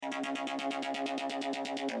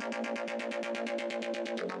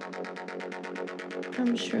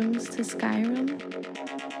From Shrooms to Skyrim.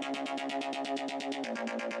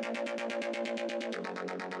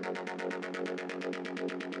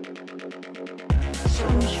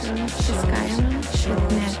 From Shrooms to Skyrim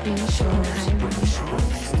with Matthew and Hiram.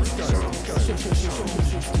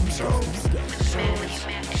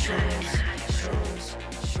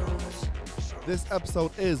 This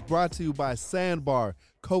episode is brought to you by Sandbar,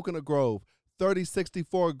 Coconut Grove,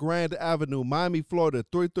 3064 Grand Avenue, Miami, Florida,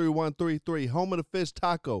 33133, home of the fish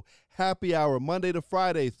taco. Happy hour, Monday to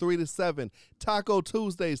Friday, 3 to 7. Taco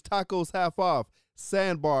Tuesdays, tacos half off.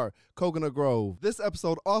 Sandbar, Coconut Grove. This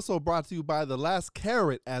episode also brought to you by The Last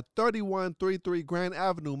Carrot at 3133 Grand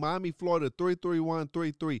Avenue, Miami, Florida,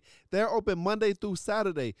 33133. They're open Monday through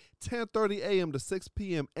Saturday, 10:30 a.m. to 6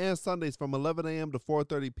 p.m. and Sundays from 11 a.m. to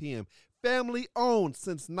 4:30 p.m. Family owned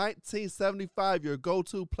since 1975, your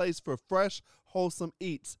go-to place for fresh, wholesome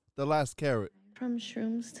eats. The Last Carrot. From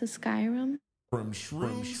Shrooms to Skyrim. From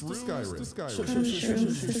Shrooms to Skyrim. From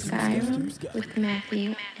Shrooms to Skyrim with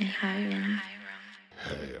Matthew and Hiram.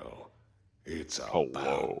 Hell, it's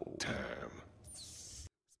about time.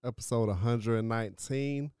 Episode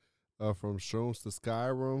 119 From Shrooms to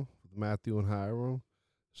Skyrim with Matthew and Hiram.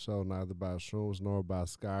 Show neither about shrooms nor about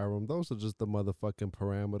Skyrim. Those are just the motherfucking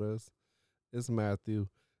parameters. It's Matthew.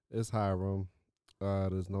 It's Hiram.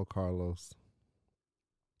 There's no Carlos.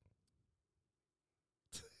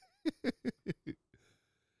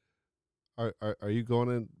 Are you going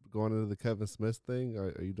into the Kevin Smith thing?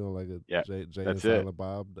 Are you doing like a Jay and Silent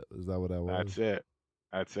Bob? Is that what that was?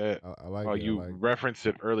 That's it. I like it. it. You referenced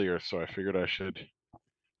it earlier, so I figured I should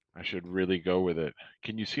really go with it.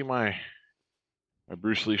 Can you see my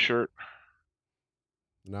Bruce Lee shirt?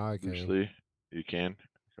 No, I can't. Bruce Lee, you can.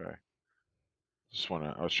 Okay.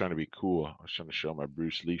 I was trying to be cool. I was trying to show my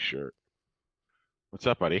Bruce Lee shirt. What's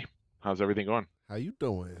up, buddy? How's everything going? How you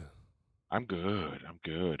doing? I'm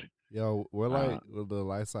good. Yo, we're like the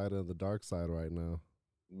light side and the dark side right now.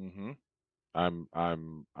 Mm-hmm. I'm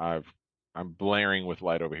blaring with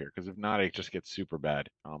light over here because if not, it just gets super bad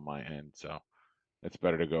on my end. So it's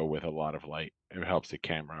better to go with a lot of light. It helps the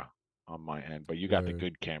camera on my end, but you got the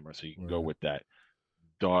good camera, so you can go with that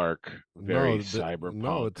dark, very cyberpunk.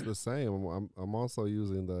 No, it's the same. I'm also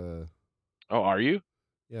using the. Oh, are you?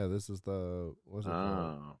 Yeah, this is the what's it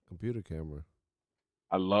called? Computer camera.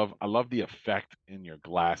 I love the effect in your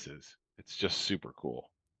glasses. It's just super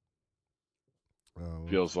cool. It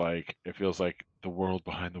feels like the world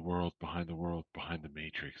behind the world behind the world behind the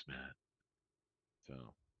Matrix, man.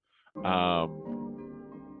 So,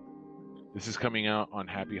 this is coming out on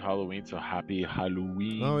Happy Halloween. So happy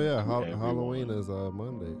Halloween! Oh yeah, Halloween is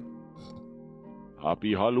Monday.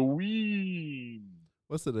 Happy Halloween!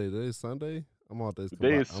 What's today? Today is Sunday. I'm all this.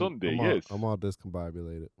 Today is Sunday. Yes. I'm all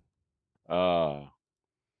discombobulated.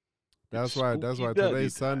 That's right.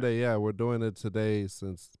 Today's Sunday. Yeah, we're doing it today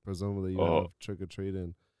since presumably you have trick or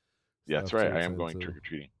treating. Yeah, that's right. I am going trick or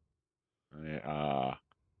treating. I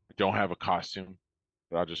don't have a costume,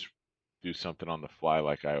 but I'll just do something on the fly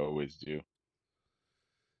like I always do.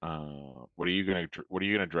 What are you gonna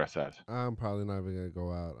dress as? I'm probably not even gonna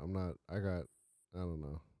go out. I'm not. I don't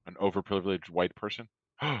know. An overprivileged white person.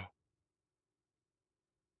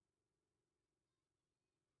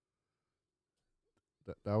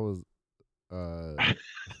 That was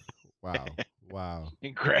wow.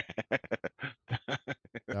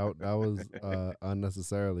 That was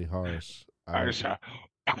unnecessarily harsh.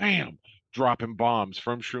 Bam, dropping bombs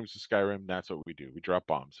from Shrooms to Skyrim. That's what we do. We drop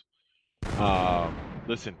bombs.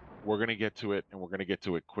 Listen, we're gonna get to it, and we're gonna get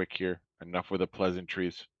to it quick here. Enough with the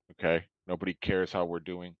pleasantries. Okay, nobody cares how we're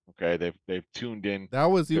doing. Okay, they've tuned in. That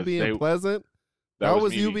was you being pleasant. That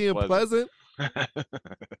was you being pleasant.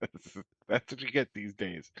 That's what you get these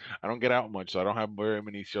days. I don't get out much, so I don't have very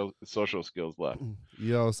many social skills left.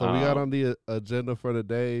 Yo, so we got on the agenda for the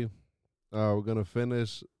day. We're gonna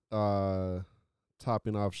finish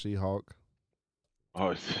topping off She-Hulk.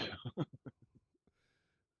 Oh,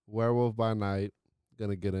 Werewolf by Night.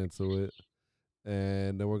 Gonna get into it,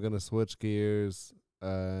 and then we're gonna switch gears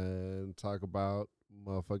and talk about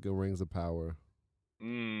motherfucking Rings of Power.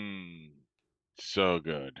 So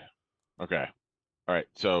good. Okay. All right.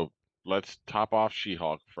 So let's top off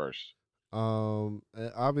She-Hulk first.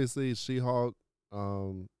 Obviously She-Hulk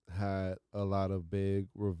had a lot of big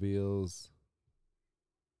reveals.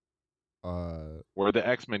 Where the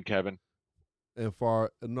X-Men, Kevin? I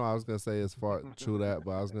was gonna say as far true that,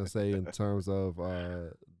 but I was gonna say in terms of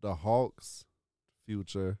the Hulk's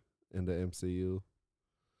future in the MCU.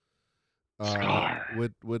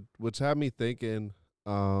 Which had me thinking,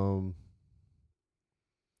 I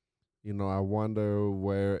wonder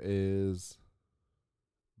where is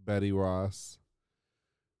Betty Ross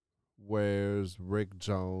Where's Rick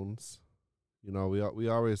Jones? You know, we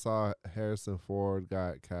already saw Harrison Ford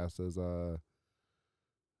got cast as I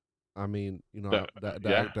mean, you know,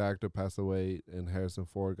 the actor passed away, and Harrison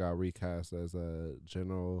Ford got recast as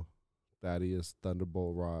General Thaddeus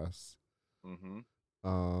Thunderbolt Ross.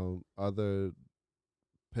 Other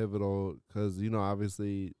pivotal, because you know,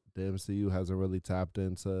 obviously the MCU hasn't really tapped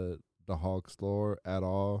into the Hulk's lore at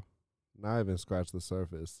all. Not even scratched the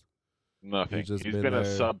surface. Nothing. He's been a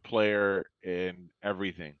sub player in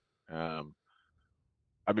everything. I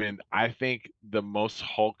mean, I think the most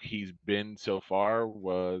Hulk he's been so far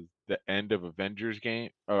was the end of Avengers,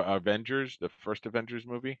 the first Avengers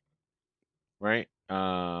movie, right?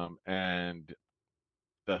 And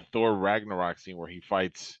the Thor Ragnarok scene where he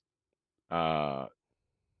fights Thor.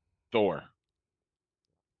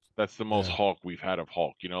 That's the most Hulk we've had of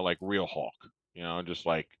Hulk, you know, like real Hulk, you know, just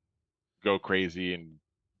like go crazy and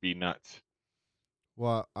be nuts.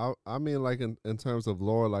 Well, I mean, like in terms of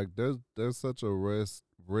lore, like there's such a rich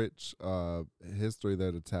history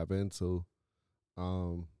there to tap into.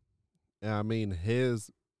 And I mean,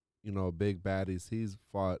 his, you know, big baddies, he's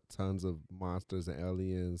fought tons of monsters and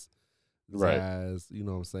aliens. Zaz, you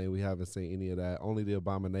know what I'm saying? We haven't seen any of that. Only the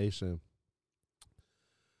Abomination.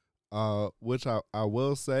 Which I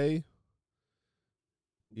will say,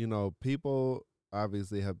 you know, people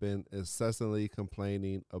obviously have been incessantly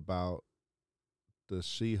complaining about the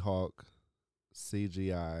She-Hulk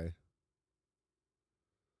CGI.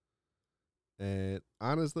 And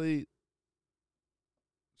honestly,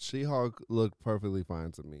 She-Hulk looked perfectly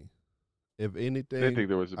fine to me. If anything, I think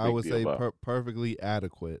there was a big I would deal say about. perfectly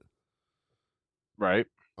adequate. Right.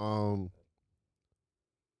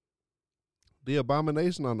 The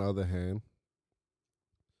Abomination, on the other hand,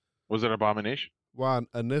 was an Abomination. While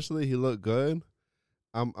initially he looked good,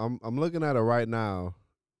 I'm looking at it right now,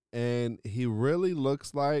 and he really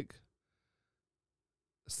looks like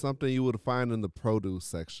something you would find in the produce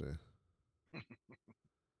section.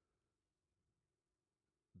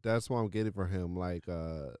 That's what I'm getting for him. Like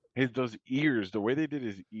those ears, the way they did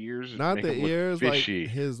his ears, not make the him look ears, fishy.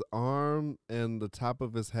 like his arm and the top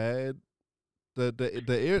of his head.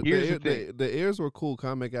 The ears were cool,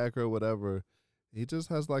 comic accurate, whatever. He just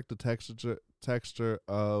has like the texture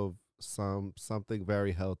of something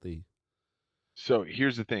very healthy. So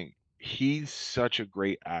here's the thing: he's such a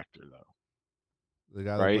great actor, though. The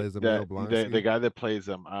guy that plays Emil Blonsky? The guy that plays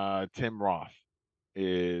him, Tim Roth,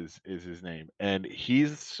 is his name, and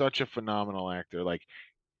he's such a phenomenal actor. Like,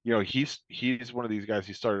 you know, he's one of these guys.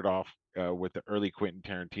 He started off with the early Quentin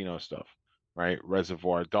Tarantino stuff, right?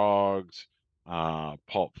 Reservoir Dogs,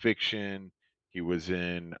 Pulp Fiction. He was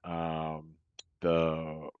in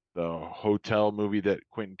the hotel movie that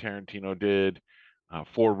Quentin Tarantino did,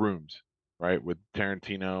 Four Rooms, right, with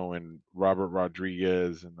Tarantino and Robert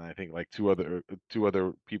Rodriguez, and I think like two other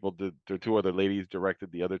people did. The two other ladies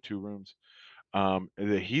directed the other two rooms.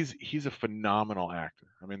 He's a phenomenal actor.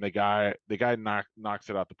 I mean, the guy knocks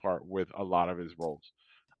it out the park with a lot of his roles.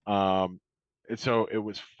 And so it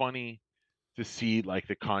was funny to see like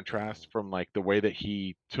the contrast from like the way that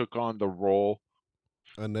he took on the role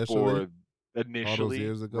initially, all those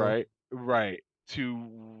years ago, right, to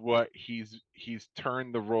what he's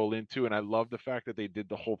turned the role into. And I love the fact that they did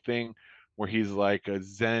the whole thing where he's like a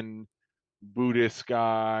Zen Buddhist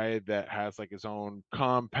guy that has like his own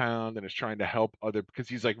compound and is trying to help other, because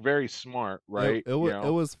he's like very smart, right? It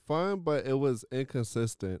was fun, but it was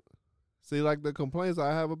inconsistent. See, like the complaints I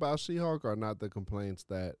have about She-Hulk are not the complaints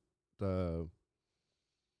that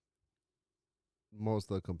most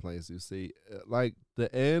of the complaints you see. Like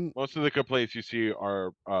the end, most of the complaints you see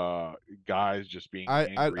are guys just being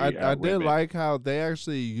angry at I women. did like how they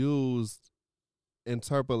actually used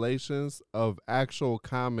interpolations of actual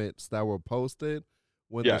comments that were posted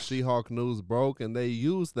when the She-Hulk news broke, and they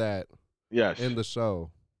used that in the show.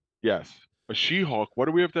 Yes. A She-Hulk? Why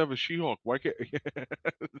do we have to have a She-Hulk? Why can't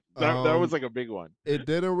that was like a big one. It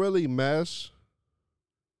didn't really mesh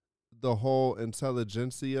the whole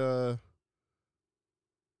intelligentsia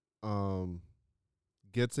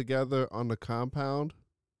get together on the compound.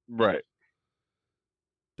 Right.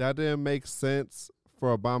 That didn't make sense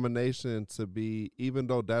for Abomination to be, even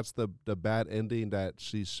though that's the bad ending that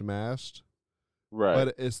she smashed. Right.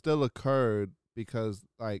 But it still occurred because,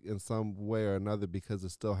 like, in some way or another, because it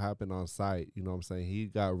still happened on site. You know what I'm saying? He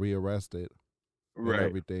got rearrested and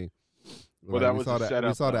everything. Well, like, that was a setup.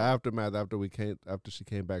 We saw the aftermath after she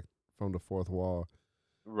came back from the fourth wall.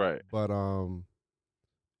 Right. But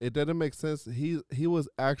it didn't make sense. He was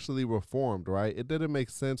actually reformed, right? It didn't make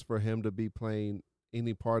sense for him to be playing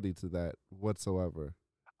any party to that whatsoever.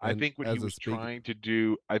 I and think what he as a was speaker. trying to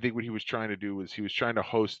do, I think what he was trying to do was he was trying to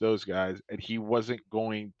host those guys, and he was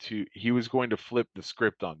going to flip the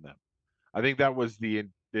script on them. I think that was the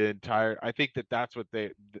entire. I think that that's what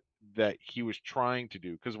that he was trying to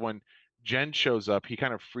do, because when Jen shows up, he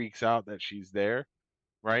kind of freaks out that she's there,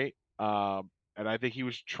 right? And I think he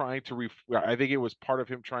was trying to I think it was part of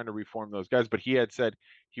him trying to reform those guys, but he had said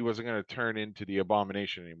he wasn't going to turn into the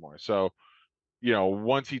Abomination anymore. So,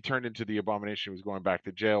 once he turned into the Abomination, he was going back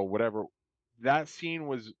to jail, whatever. That scene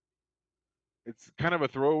was, it's kind of a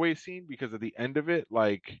throwaway scene, because at the end of it,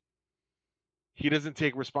 like, he doesn't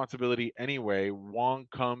take responsibility anyway. Wong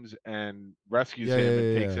comes and rescues Yeah, yeah, him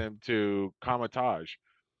and yeah, takes yeah. him to Kamatage,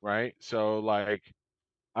 right? So, like,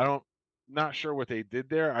 I don't, not sure what they did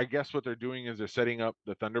there. I guess what they're doing is they're setting up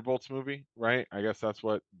the Thunderbolts movie, right? I guess that's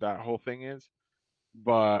what that whole thing is.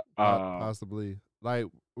 But Possibly. Like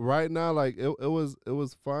right now, like it was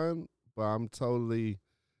fun, but I'm totally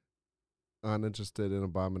uninterested in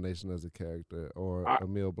Abomination as a character or I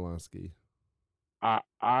Emil Blonsky.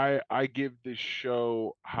 I give this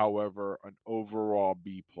show, however, an overall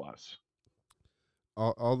B plus.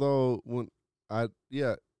 Although when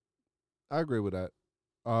yeah, I agree with that.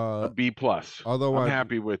 A B plus. Although I'm I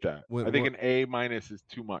happy with that. I when think when an A minus is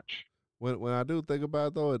too much. when I do think about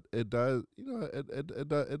it, though, it does,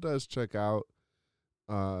 it does check out.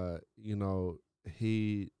 You know,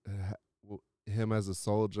 him as a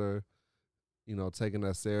soldier, taking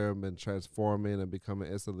that serum and transforming and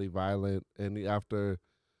becoming instantly violent, and after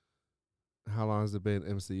how long has it been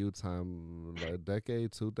MCU time? Like a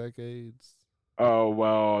decade, 2 decades? Oh,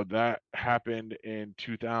 well, that happened in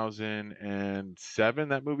 2007.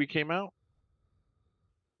 That movie came out,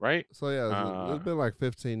 right? So yeah, Uh, it's been like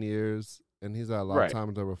 15 years, and he's had a lot of right.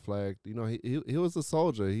 time to reflect. He was a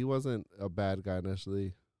soldier. He wasn't a bad guy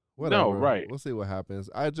initially. No, Whatever. right. We'll see what happens.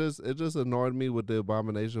 It just annoyed me with the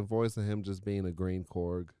Abomination voice and him just being a green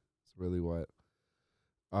Korg. It's really what.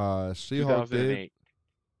 She-Hulk did 2008 was when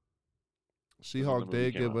the She-Hulk movie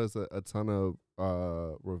did came give out. us a ton of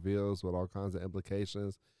reveals with all kinds of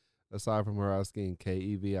implications. Aside from her asking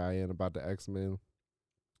Kevin about the X-Men.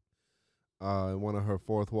 In one of her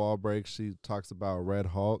fourth wall breaks, she talks about Red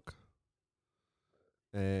Hulk,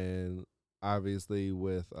 and obviously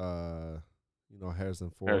with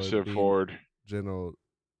Harrison Ford Harrison being Ford, General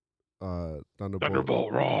Thunderbolt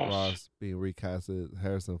Thunderbolt Ross. Ross being recasted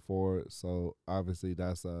Harrison Ford, so obviously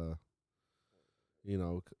that's you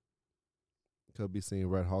know could be seeing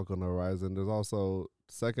Red Hulk on the horizon. There's also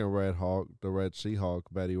second Red Hulk, the Red She-Hulk,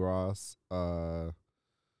 Betty Ross,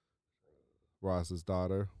 Ross's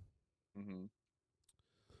daughter. Hmm.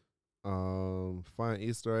 Fun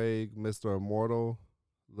Easter egg, Mr. Immortal,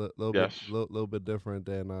 Yes. little bit different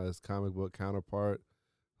than his comic book counterpart,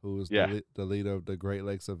 who is Yeah. the leader of the Great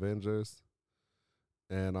Lakes Avengers.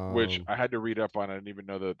 And Which I had to read up on. I didn't even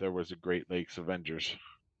know that there was a Great Lakes Avengers.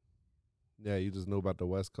 yeah, you just know about the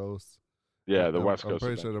West Coast. Yeah, the West I'm Coast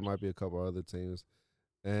pretty sure there Avengers. might be a couple other teams.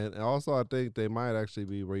 And also, I think they might actually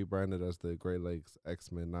be rebranded as the Great Lakes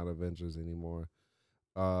X-Men, not Avengers anymore.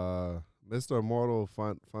 Mr. Immortal,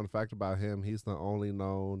 fun fact about him, he's the only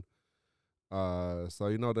known.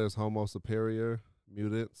 So there's Homo superior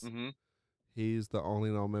mutants. Hmm. He's the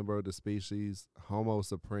only known member of the species Homo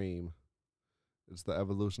supreme. It's the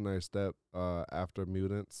evolutionary step after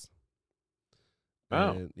mutants.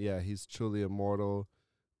 Oh. And yeah, he's truly immortal.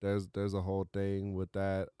 There's a whole thing with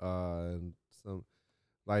that. And some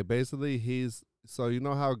like basically he's so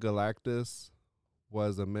how Galactus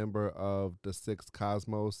was a member of the sixth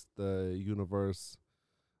cosmos, the universe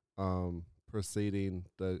preceding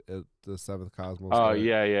the seventh cosmos Oh, start.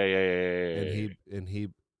 yeah, yeah, yeah, yeah, yeah, And yeah, he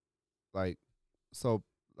like so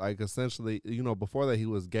like essentially before that he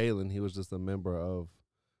was Galen. He was just a member of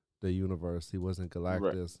the universe. He wasn't right.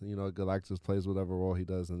 Galactus. Galactus plays whatever role he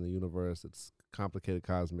does in the universe. It's complicated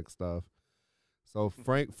cosmic stuff. So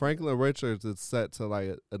Franklin Richards is set to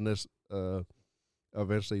like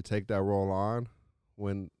eventually take that role on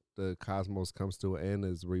when the cosmos comes to an end,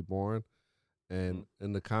 is reborn. And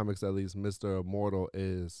in the comics, at least, Mr. Immortal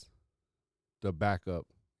is the backup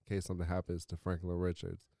in case something happens to Franklin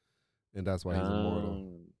Richards, and that's why he's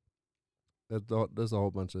immortal. There's a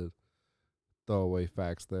whole bunch of throwaway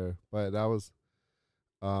facts there, but that was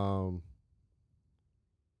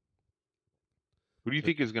Who do you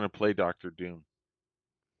think is going to play Doctor Doom?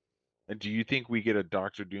 And do you think we get a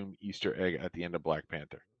Doctor Doom Easter egg at the end of Black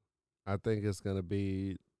Panther? I think it's gonna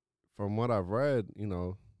be, from what I've read,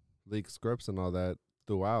 leaked scripts and all that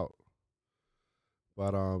throughout.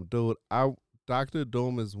 But dude, Doctor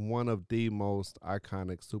Doom is one of the most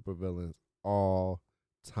iconic supervillains all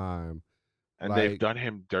time. And they've Like, done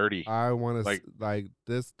him dirty. I want to Like- like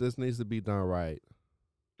this. This needs to be done right.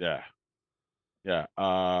 Yeah. Yeah.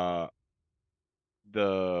 I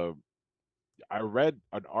read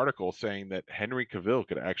an article saying that Henry Cavill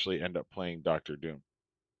could actually end up playing Doctor Doom,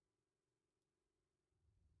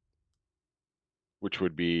 which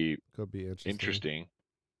would be Could be interesting,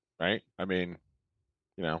 right? I mean,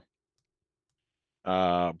 you know,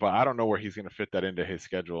 but I don't know where he's going to fit that into his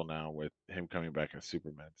schedule now with him coming back as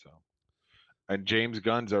Superman. So, and James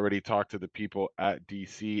Gunn's already talked to the people at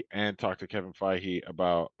DC and talked to Kevin Feige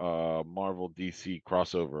about a Marvel DC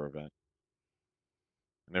crossover event.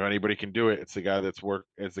 And if anybody can do it, it's the guy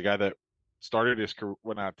it's the guy that started his career,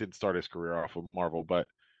 well, not didn't start his career off with Marvel, but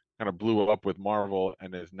kind of blew up with Marvel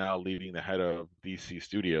and is now leading the head of DC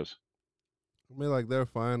Studios. I mean, like, they're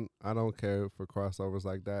fine. I don't care for crossovers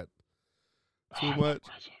like that too I love much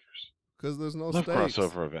crossovers. because there's no Love stakes.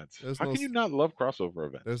 crossover events. There's How no can you s- not love crossover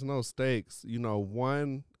events? There's no stakes. You know,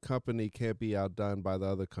 one company can't be outdone by the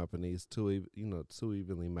other companies. Too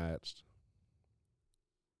evenly matched.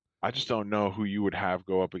 I just don't know who you would have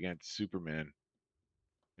go up against Superman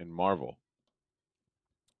in Marvel.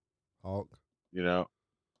 Hulk. You know,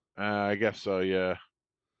 I guess so. Yeah,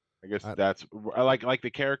 I guess I- that's I like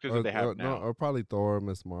the characters that they have no, now. or probably Thor, or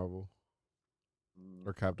Miss Marvel, Mm,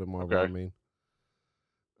 or Captain Marvel. okay. I mean,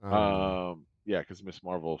 I don't know. Yeah, because Miss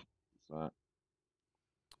Marvel is not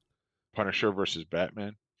Punisher versus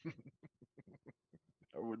Batman. That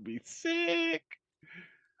would be sick.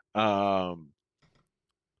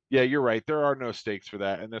 Yeah, you're right. There are no stakes for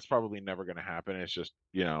that, and that's probably never going to happen. It's just,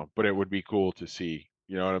 but it would be cool to see.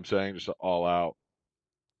 You know what I'm saying? Just an all-out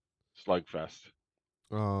slugfest.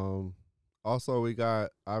 Also, we got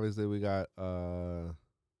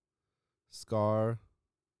Scar.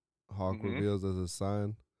 Hawk Mhm. reveals as his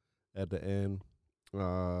son at the end.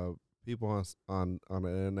 People on the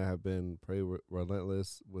internet have been pretty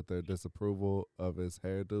relentless with their disapproval of his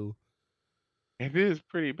hairdo. It is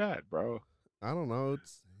pretty bad, bro. I don't know.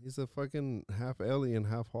 He's a fucking half alien,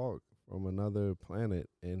 half Hawk from another planet,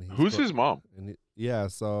 and Who's his mom? And yeah,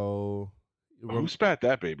 so Who spat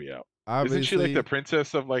that baby out? obviously, Isn't she like the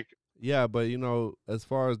princess of like? Yeah, but as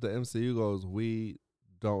far as the MCU goes, we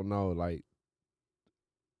don't know. Like,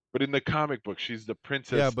 But in the comic book, she's the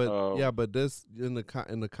princess. but this in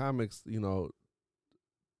the comics,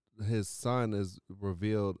 his son is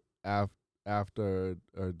revealed after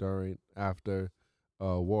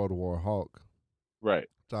World War Hulk. Right.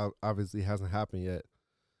 So obviously hasn't happened yet.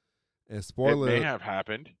 And It spoiler, may have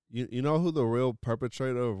happened. you know who the real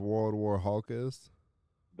perpetrator of World War Hulk is?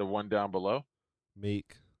 The one down below.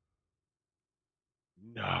 Meek.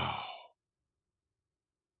 No.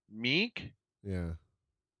 Meek. Yeah.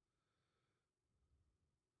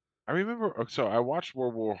 I remember. So I watched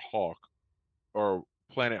World War Hulk, or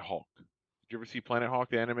Planet Hulk. Did you ever see Planet Hulk,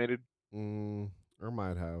 the animated? Or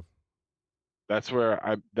might have. That's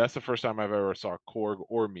the first time I've ever saw Korg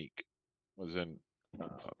or Meek was in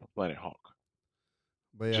Planet Hulk,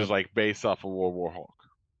 But which yeah, is like based off of World War Hulk.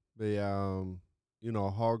 but yeah,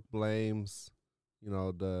 Hulk blames,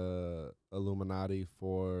 the Illuminati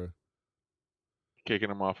for Kicking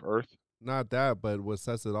him off Earth. not that, but what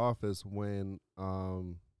sets it off is when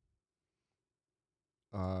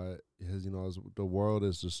the world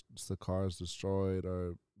is just Sakaar's destroyed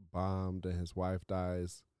or bombed and his wife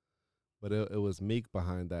dies, but it was Meek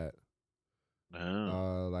behind that.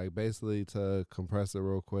 Oh. Like, basically, to compress it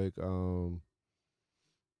real quick,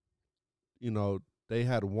 they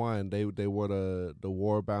had won. They were the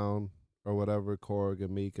Warbound or whatever, Korg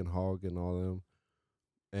and Meek and Hog and all them,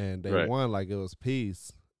 and they Right. won like it was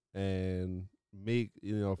peace. And Meek,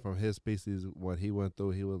 from his species, what he went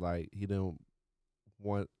through, he was like he didn't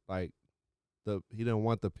want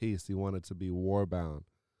the peace. He wanted to be warbound.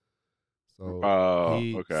 So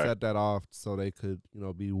he okay. set that off so they could,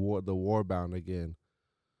 be the warbound again.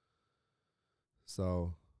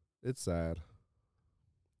 So it's sad.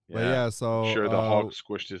 But yeah, so I'm sure the Hulk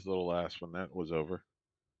squished his little ass when that was over.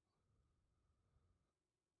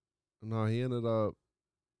 No, he ended up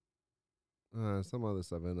some other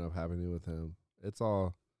stuff ended up happening with him. It's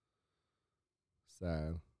all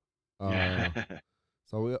sad.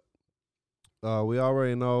 So we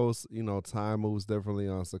already know, time moves differently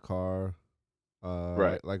on Sakaar.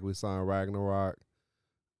 Right. Like we saw in Ragnarok.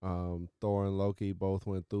 Thor and Loki both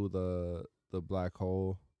went through the black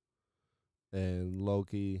hole, and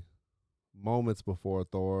Loki moments before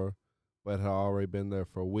Thor, but had already been there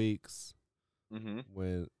for weeks. Mm-hmm.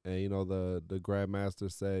 The Grandmaster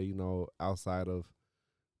said, outside of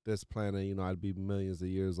this planet, I'd be millions of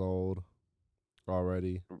years old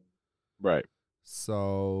already. Right.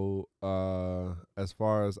 So, as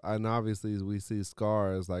far as and obviously we see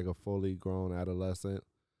Scar as like a fully grown adolescent.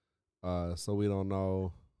 So we don't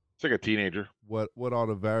know It's like a teenager. what all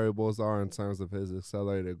the variables are in terms of his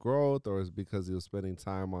accelerated growth, or is it because he was spending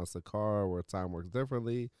time on Sakaar where time works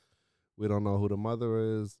differently. We don't know who the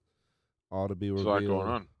mother is. All to be There's a lot going revealed,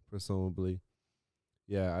 on. presumably.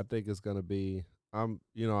 Yeah, I think it's gonna be. I'm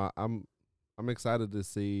excited to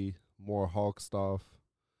see more Hulk stuff.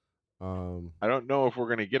 I don't know if we're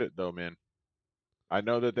gonna get it though, man. I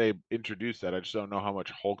know that they introduced that. I just don't know how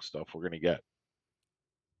much Hulk stuff we're gonna get.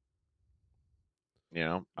 You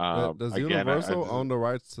know, Does again, Universal own the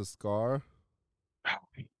rights to Scar?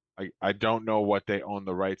 I don't know what they own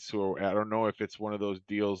the rights to. I don't know if it's one of those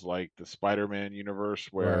deals like the Spider-Man universe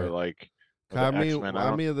where Right. like or 'Cause the X-Men.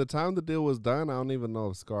 I mean, at the time the deal was done, I don't even know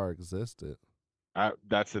if Scar existed.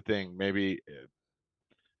 That's the thing. Maybe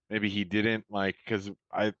he didn't like because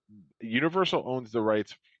Universal owns the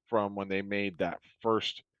rights from when they made that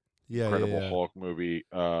first Incredible Yeah. Hulk movie,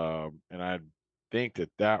 and I think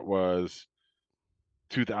that was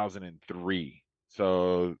 2003.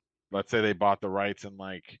 So let's say they bought the rights in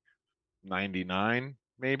like 99,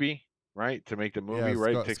 maybe, right? To make the movie, Yeah,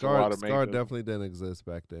 right? It takes a while to make Scar those. definitely didn't exist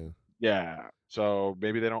back then. Yeah. So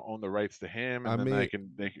maybe they don't own the rights to him, I and then mean,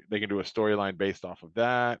 they can do a storyline based off of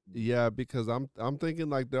that. yeah, because I'm thinking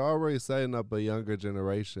like they're already setting up a younger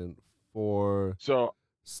generation for So one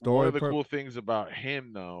story of the cool things about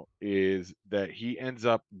him though is that he ends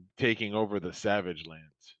up taking over the Savage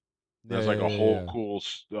Lands. There's like a whole Yeah.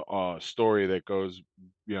 cool story that goes,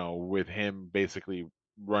 with him basically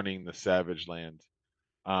running the Savage Lands.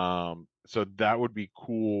 So that would be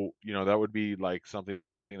cool. That would be like something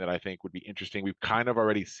that I think would be interesting. We've kind of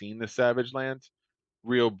already seen the Savage Lands,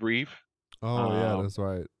 real brief. Oh yeah, Um, that's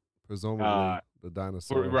right. uh, Presumably the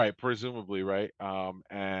dinosaur. right, presumably, right.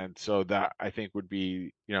 And so that I think would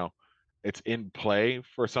be, it's in play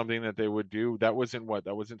for something that they would do. That was in what?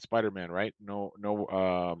 That was in Spider-Man, right? No,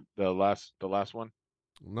 no, the last one.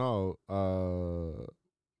 No,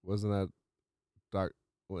 wasn't that Doc?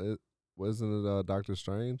 Wasn't it Doctor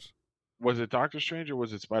Strange? Was it Doctor Strange or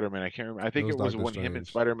was it Spider-Man? I can't remember. I It think was it was Doctor when him and Strange.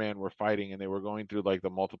 Spider-Man were fighting and they were going through like the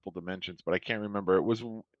multiple dimensions, but I can't remember. It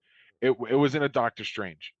was in a Doctor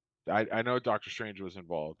Strange. I know Doctor Strange was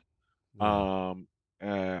involved. Yeah. Um,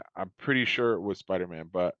 I'm pretty sure it was Spider-Man,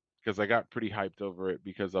 but because I got pretty hyped over it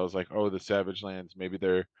because I was like, oh, the Savage Lands, maybe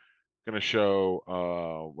they're gonna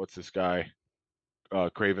show what's this guy?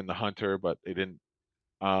 Kraven the Hunter, but they didn't.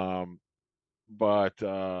 Um, but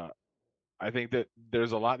I think that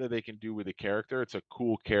there's a lot that they can do with the character. It's a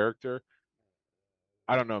cool character.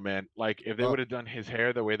 I don't know, man. Like if they Uh, would have done his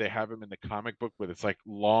hair the way they have him in the comic book, with it's like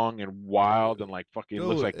long and wild and like fucking it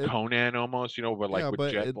looks dude, like Conan almost, but like yeah, with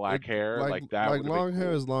but jet black hair, like that like would have been long hair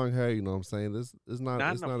cool. is long hair. You know what I'm saying? This is not.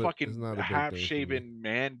 Not in a It's fucking not a big thing for me. half-shaven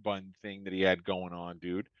man bun thing that he had going on,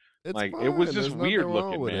 dude. It's Like it was fine. just There's nothing weird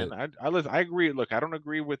wrong looking, with man. it. I agree. Look, I don't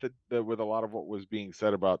agree with with a lot of what was being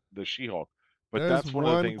said about the She-Hulk, but There's that's one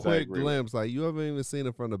of the one things I quick agree with. glimpse. Like you haven't even seen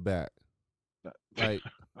it from the back. Like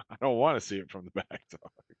I don't want to see it from the back.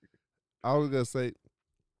 I was gonna say,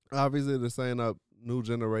 obviously they're setting up new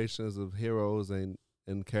generations of heroes and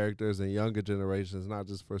characters and younger generations, not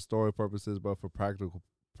just for story purposes, but for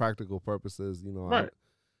practical purposes. You know, Right.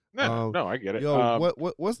 No, I get it. Yo,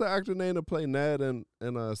 what's the actor name to play Ned in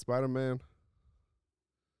Spider Man?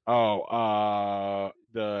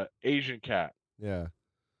 The Asian cat. Yeah,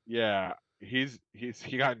 Yeah, he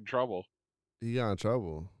got in trouble. he got in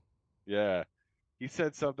trouble. Yeah, he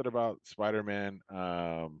said something about Spider-Man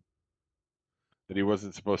that he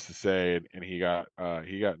wasn't supposed to say, and he got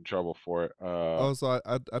in trouble for it. Oh, so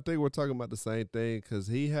I think we're talking about the same thing because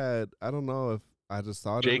he had, I don't know if I just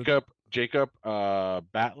saw it. Jacob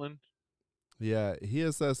Batlin. Yeah, he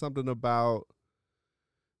had said something about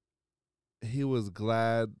he was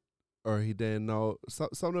glad or he didn't know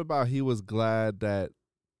something about he was glad that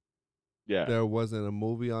there wasn't a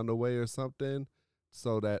movie on the way or something,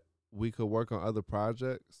 so that we could work on other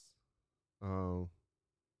projects.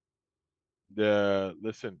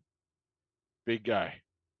 Listen, big guy,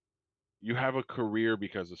 you have a career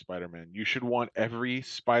because of Spider-Man. You should want every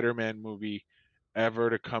Spider-Man movie ever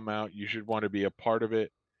to come out. You should want to be a part of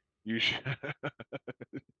it. You should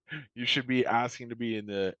you should be asking to be in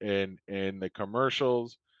the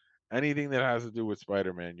commercials. Anything that has to do with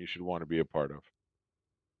Spider-Man, you should want to be a part of.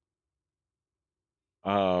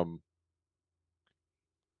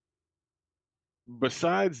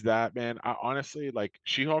 Besides that, man, I honestly like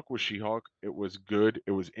She-Hulk was She-Hulk. It was good.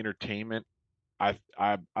 It was entertainment. I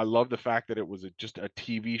love the fact that it was just a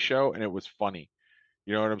TV show and it was funny.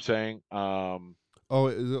 You know what I'm saying? Oh,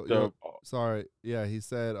 The sorry. Yeah, he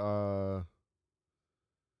said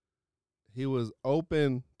he was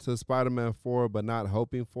open to Spider-Man 4, but not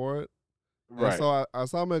hoping for it. And right. so I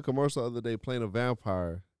saw him in a commercial the other day playing a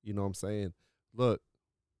vampire. You know what I'm saying? Look,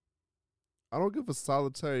 I don't give a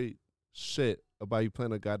solitary shit about you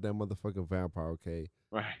playing a goddamn motherfucking vampire, okay?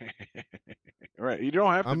 Right. Right. You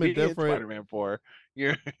don't have to I'm be in indifferent. Spider-Man 4.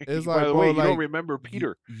 You're, It's by like, the bro, way, you don't like remember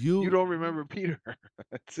Peter. You you don't remember Peter.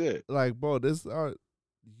 That's it. like, bro,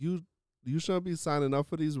 you you shouldn't be signing up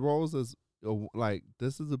for these roles as like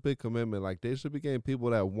this is a big commitment. Like they should be getting people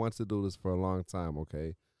that want to do this for a long time,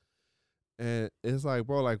 okay? And it's like,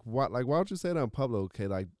 bro, like what, like why don't you say that in public, okay?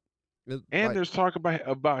 Like, And like there's talk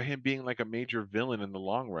about him being like a major villain in the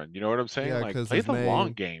long run. You know what I'm saying? yeah, Like because play his the long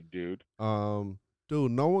name, game, dude.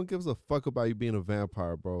 dude, no one gives a fuck about you being a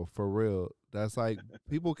vampire, bro. For real, that's like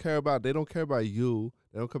people care about. They don't care about you.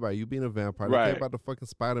 They don't care about you being a vampire. They care Right. about the fucking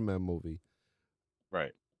Spider-Man movie.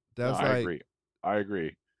 Right. No, That's I like agree. I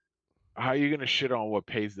agree. How you gonna shit on what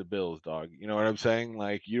pays the bills, dog? You know what I'm saying?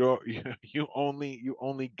 Like you don't you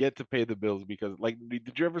only get to pay the bills because like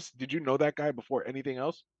did you know that guy before anything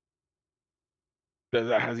else?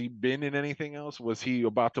 Has he been in anything else? Was he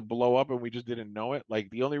about to blow up and we just didn't know it? Like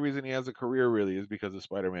the only reason he has a career really is because of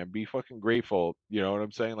Spider-Man. Be fucking grateful. You know what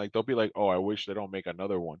I'm saying? Like don't be like, oh, I wish they don't make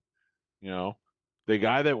another one. You know, the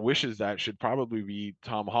guy that wishes that should probably be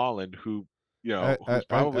Tom Holland, who who's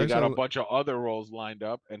probably got a actually, bunch of other roles lined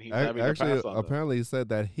up, and he's having to actually, pass on them. apparently, he said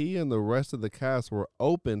that he and the rest of the cast were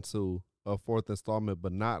open to a fourth installment,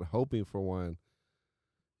 but not hoping for one.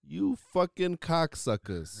 You fucking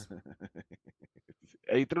cocksuckers.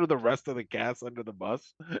 He threw the rest of the cast under the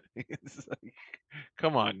bus. It's like,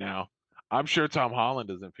 come on now. I'm sure Tom Holland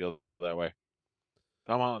doesn't feel that way.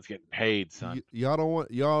 Tom Holland's getting paid, son. Y'all don't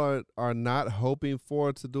want y'all are not hoping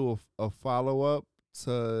for to do a follow up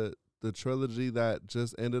to the trilogy that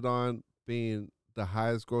just ended on being the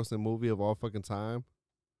highest grossing movie of all fucking time,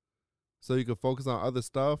 so you can focus on other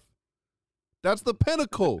stuff. That's the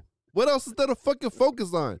pinnacle. What else is there to fucking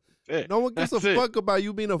focus on? No one gives That's a it. fuck about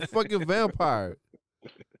you being a fucking vampire.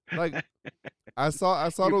 Like I saw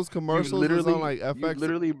those commercials. It was on like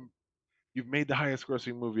FX. You've made the highest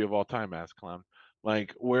grossing movie of all time, ass clown.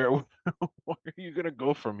 Like where where are you gonna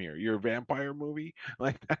go from here? Your vampire movie?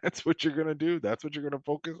 Like that's what you're gonna do? That's what you're gonna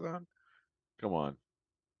focus on? Come on.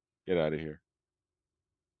 Get out of here.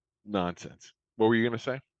 Nonsense. What were you gonna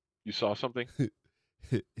say? You saw something?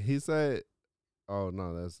 He said, "Oh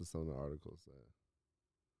no, that's just something the article said."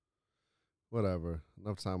 Whatever.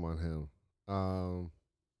 Enough time on him.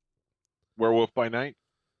 Werewolf by Night?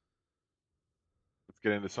 Let's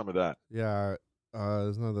get into some of that. Yeah.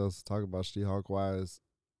 There's nothing else to talk about She-Hulk wise.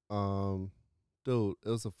 Dude, it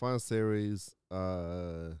was a fun series.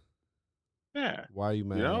 Yeah. Why you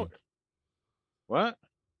mad? You know what?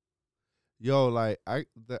 Yo, like I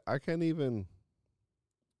can't even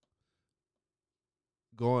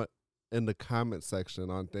go in the comment section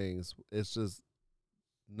on things. It's just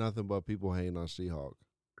nothing but people hating on She-Hulk,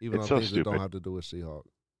 even It's on so things that don't stupid. have to do with She-Hulk.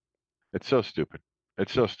 It's so stupid.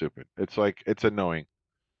 It's so stupid. It's like it's annoying.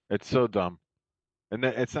 It's so dumb. And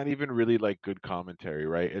then it's not even really like good commentary,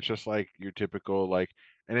 right? It's just like your typical like,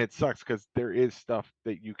 and it sucks because there is stuff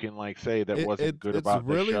that you can like say that wasn't good It's about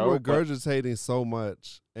the really show, but regurgitating so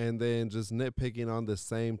much and then just nitpicking on the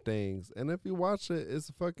same things. And if you watch it, it's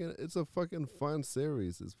a fucking fun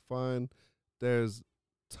series. It's fun. There's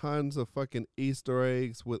tons of fucking Easter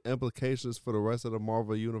eggs with implications for the rest of the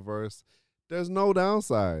Marvel universe. There's no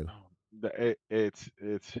downside.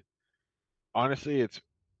 it's honestly it's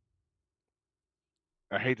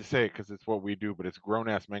I hate to say it because it's what we do, but it's grown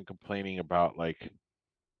ass men complaining about like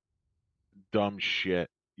dumb shit.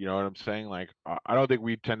 You know what I'm saying? Like, I don't think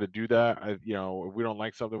we tend to do that. If we don't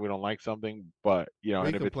like something, we don't like something. But We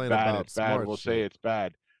and if complain it's about bad. smart We'll say shit. it's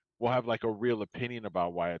bad. We'll have like a real opinion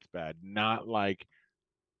about why it's bad, not like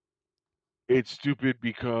it's stupid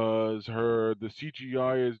because the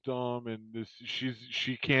CGI is dumb and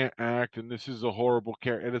she can't act and this is a horrible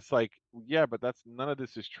character. And it's like, yeah, but that's none of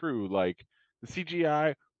this is true. Like the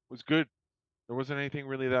CGI was good. There wasn't anything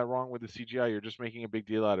really that wrong with the CGI. You're just making a big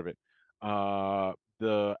deal out of it.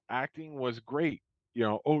 The acting was great.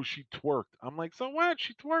 Oh, she twerked. I'm like, so what?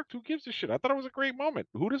 She twerked. Who gives a shit? I thought it was a great moment.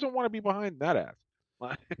 Who doesn't want to be behind that ass?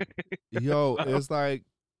 Yo, So, it's like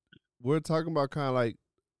we're talking about kind of like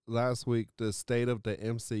last week the state of the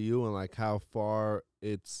MCU and like how far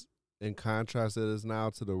it's in contrast it is now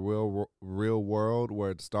to the real world where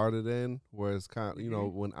it started in, where it's kind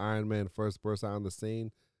of, when Iron Man first burst out on the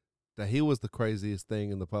scene, that he was the craziest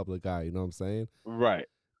thing in the public eye, you know what I'm saying? right.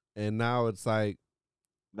 And now it's like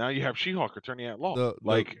Now you have She-Hulk attorney at law. the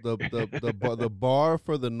like the bar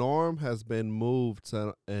for the norm has been moved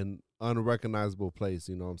to an unrecognizable place.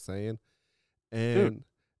 You know what I'm saying? And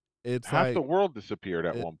it's half like the world disappeared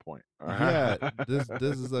at it- one point. yeah, this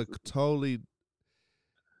is a totally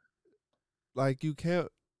like you can't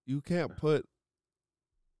put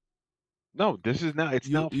No, this is now. It's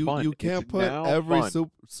now fun. you can't It's put now every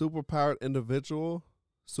fun. superpowered individual,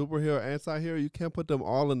 superhero, anti-hero, you can't put them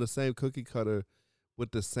all in the same cookie cutter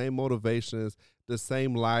with the same motivations, the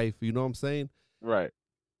same life. You know what I'm saying? Right.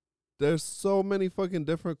 There's so many fucking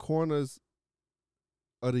different corners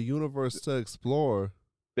of the universe to explore.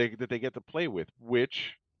 That they get to play with,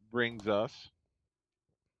 which brings us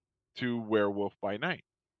to Werewolf by Night,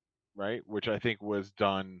 right? Which I think was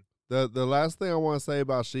done. The last thing I want to say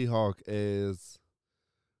about She-Hulk is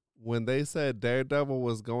when they said Daredevil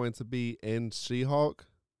was going to be in She-Hulk,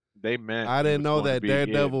 They meant I he didn't was know going to that be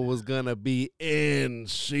Daredevil in. was gonna be in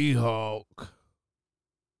She-Hulk.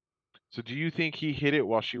 So do you think he hit it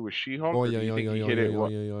while she was She-Hulk, Oh, or do you think he hit it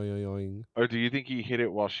or do you think he hit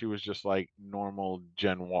it while she was just like normal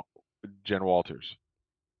Jen Walters?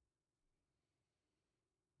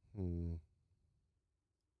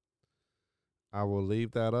 I will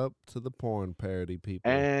leave that up to the porn parody people.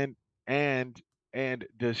 And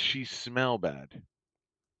does she smell bad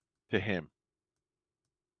to him?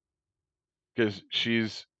 Because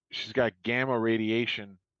she's got gamma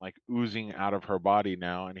radiation like oozing out of her body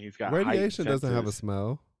now, and he's got heightened Radiation doesn't have a senses.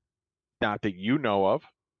 smell. Not that you know of.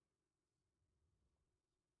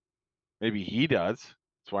 Maybe he does.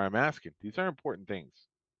 That's why I'm asking. These are important things.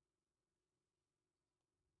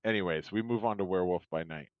 Anyways, we move on to Werewolf by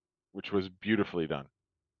Night, which was beautifully done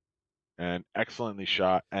and excellently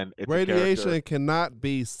shot. And it's a Radiation character cannot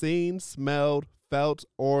be seen, smelled, felt,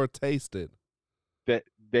 or tasted. that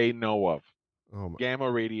they know of. Oh my. Gamma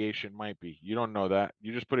radiation might be. You don't know that.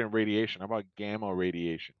 You just put in radiation. How about gamma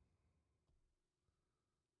radiation?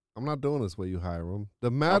 I'm not doing this with you, Hiram.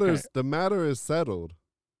 The matter is settled.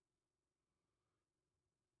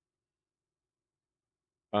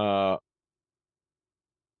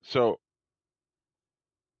 So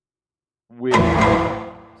with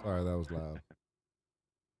Sorry, that was loud.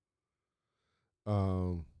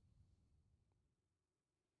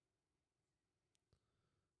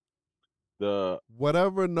 the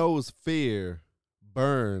Whatever knows fear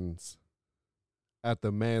burns at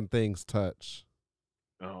the man thing's touch.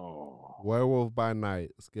 Werewolf by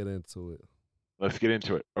Night. Let's get into it. Let's get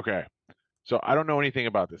into it. Okay. So I don't know anything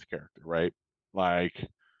about this character, right? Like,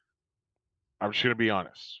 I'm just gonna be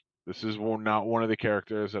honest. This is not one of the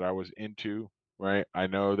characters that I was into, right? I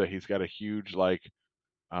know that he's got a huge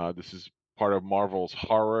this is part of Marvel's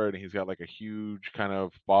horror, and he's got like a huge kind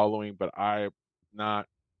of following, but I not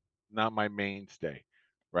my mainstay,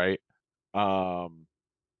 right?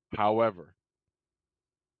 However,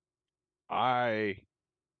 I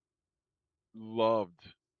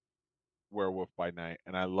loved Werewolf by Night,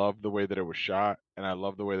 and I loved the way that it was shot, and I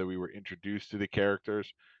love the way that we were introduced to the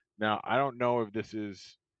characters. Now, I don't know if this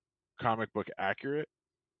is comic book accurate,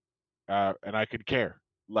 and I could care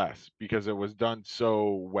less because it was done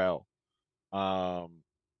so well.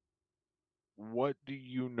 What do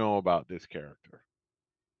you know about this character?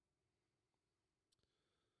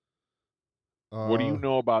 What do you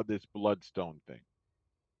know about this Bloodstone thing?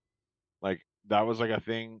 Like, that was like a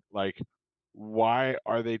thing. Like, why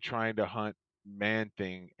are they trying to hunt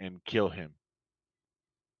Man-Thing and kill him?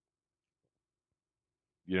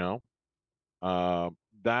 You know,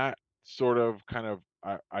 that sort of kind of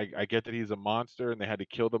I get that he's a monster and they had to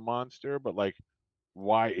kill the monster, but like,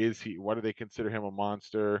 why do they consider him a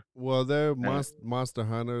monster? Well, they're monster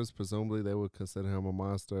hunters. Presumably, they would consider him a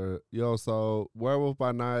monster. So Werewolf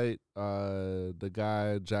by Night, the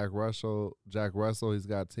guy Jack Russell, he's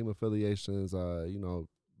got team affiliations.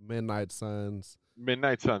 Midnight Suns.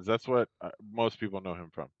 Midnight Suns. That's what most people know him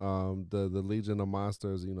from. The Legion of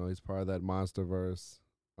Monsters. He's part of that MonsterVerse.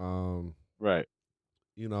 Right.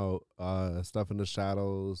 Stuff in the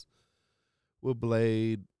Shadows with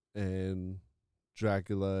Blade and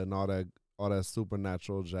Dracula and all that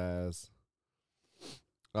supernatural jazz.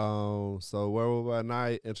 So Werewolf by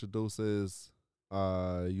Night introduces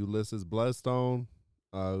Ulysses Bloodstone,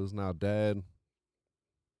 who's now dead.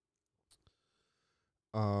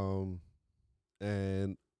 And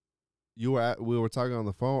we were talking on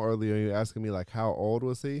the phone earlier, and you were asking me like how old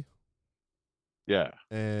was he? Yeah.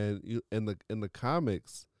 And in the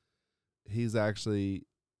comics, he's actually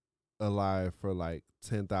alive for like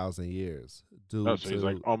 10,000 years. So he's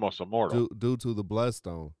like almost immortal. Due to the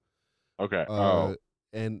Bloodstone. Okay.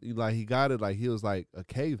 And like he got it like he was like a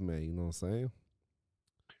caveman, you know what I'm saying?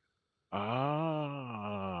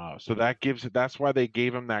 So that's why they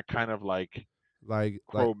gave him that kind of like like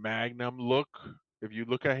Cro-Magnon look. If you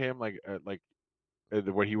look at him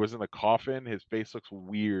when he was in the coffin, his face looks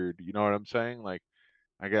weird. You know what I'm saying? Like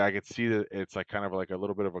I could see that it's like kind of like a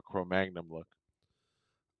little bit of a Cro-Magnon look.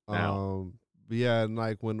 Now. But yeah, and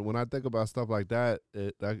like when I think about stuff like that's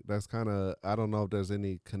kind of, I don't know if there's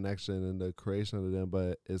any connection in the creation of them,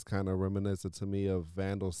 but it's kind of reminiscent to me of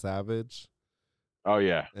Vandal Savage. Oh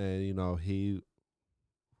yeah. And he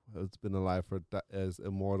has been alive as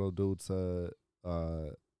immortal due to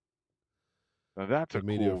Now that's the a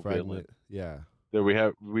meteor cool fragment. villain Yeah, that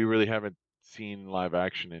we really haven't seen live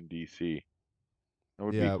action in DC. That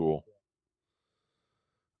would be yeah. cool.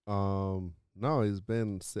 No, he's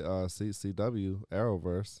been CW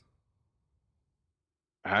Arrowverse.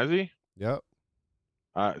 Has he? Yep,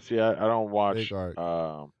 See, I don't big watch arc.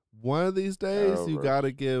 One of these days, you Arrowverse.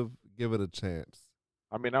 gotta give it a chance.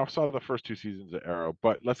 I mean, I saw the first 2 seasons of Arrow,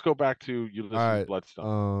 but let's go back to Ulysses All right.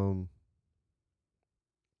 Bloodstone.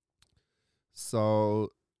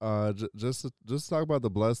 So, just talk about the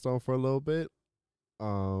Bloodstone for a little bit.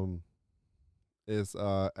 It's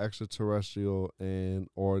extraterrestrial in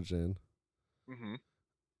origin. Mm-hmm.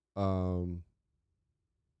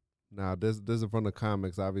 Now this is from the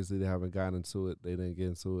comics. Obviously, they haven't gotten into it. They didn't get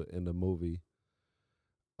into it in the movie.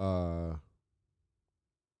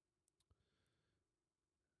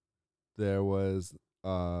 There was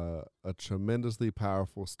a tremendously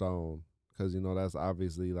powerful stone, because that's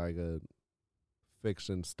obviously like a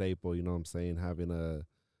fiction staple. You know what I'm saying? Having a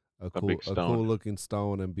cool looking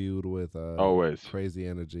stone imbued with always crazy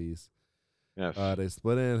energies. Yes. They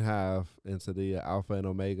split it in half into the Alpha and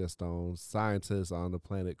Omega stones. Scientists on the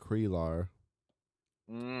planet Krelar.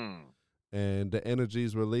 And the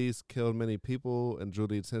energies released killed many people and drew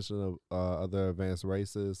the attention of other advanced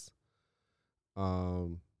races.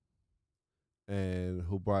 And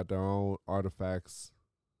who brought their own artifacts,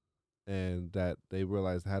 and that they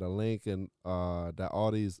realized had a link, and that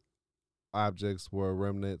all these objects were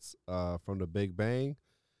remnants from the Big Bang,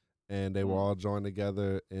 and they were all joined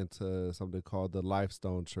together into something called the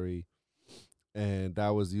Lifestone Tree, and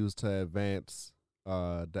that was used to advance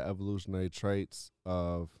the evolutionary traits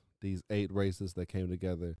of these 8 races that came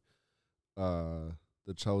together. The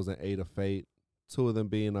chosen 8 of fate, 2 of them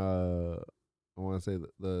being I want to say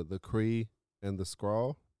the Kree and the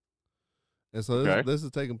Skrull. And so this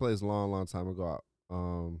is taking place a long time ago.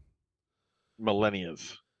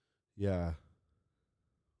 Millennias. Yeah.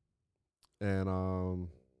 And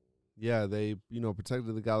yeah, they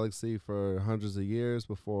protected the galaxy for hundreds of years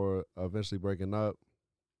before eventually breaking up.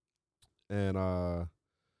 And the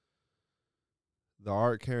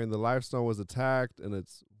ark carrying the Lifestone was attacked, and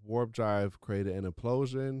its warp drive created an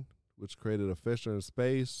implosion, which created a fissure in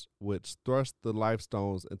space, which thrust the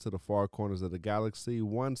Lifestones into the far corners of the galaxy.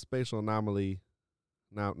 One spatial anomaly.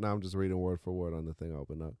 Now I'm just reading word for word on the thing I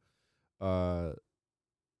opened up.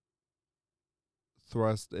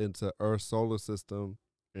 Thrust into Earth's solar system,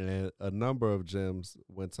 and a number of gems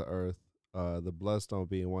went to Earth. The Bloodstone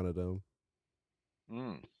being one of them.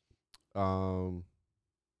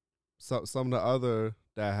 So some of the other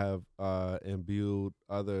that have imbued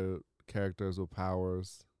other characters with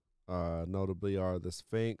powers, notably are the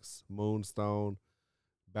Sphinx, Moonstone,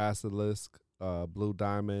 Basilisk, Blue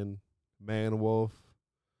Diamond, Man-Wolf,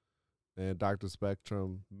 and Dr.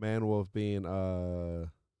 Spectrum. Man-Wolf being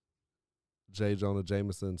J. Jonah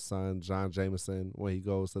Jameson's son, John Jameson, when he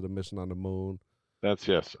goes to the mission on the moon.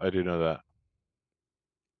 Yes, I do know that.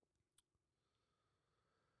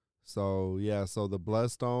 So yeah, so the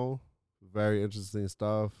Bloodstone, very interesting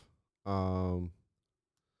stuff. And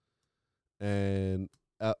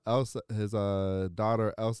Elsa, his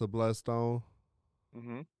daughter Elsa Bloodstone.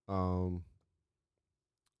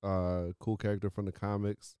 Cool character from the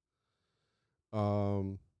comics.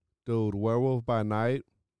 Dude, Werewolf by Night.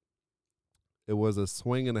 It was a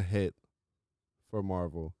swing and a hit for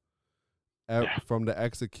Marvel. From the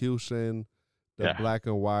execution, the black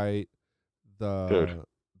and white, the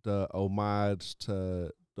homage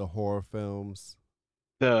to the horror films.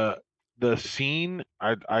 The scene,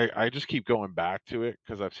 I just keep going back to it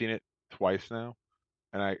because I've seen it twice now,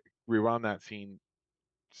 and I rewound that scene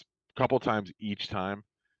a couple times each time.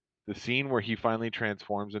 The scene where he finally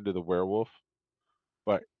transforms into the werewolf,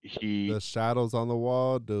 but the shadows on the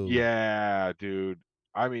wall, dude. Yeah, dude.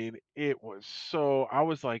 I mean, it was so. I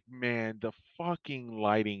was like, man, the fucking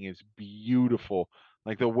lighting is beautiful.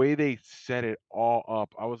 Like the way they set it all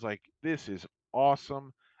up, I was like, this is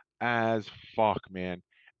awesome as fuck, man.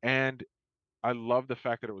 And I love the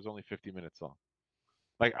fact that it was only 50 minutes long.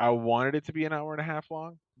 Like I wanted it to be an hour and a half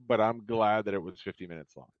long, but I'm glad that it was 50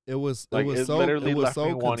 minutes long. It was Like it it literally was left me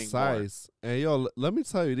so wanting more. concise. And yo, let me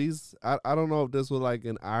tell you, these I don't know if this was like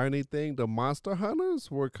an irony thing. The monster hunters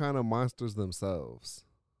were kind of monsters themselves.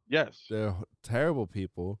 Yes. They're terrible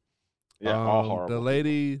people. Yeah, all horrible. The people.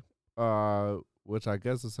 lady, which I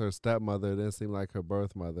guess is her stepmother, didn't seem like her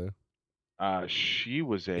birth mother. She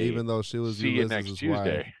was Even though she was see you Ulysses' next wife.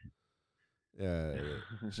 Tuesday. Yeah,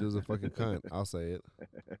 she was a fucking cunt. I'll say it.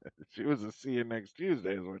 She was a see you next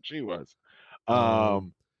Tuesday is what she was.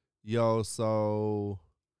 Yo, so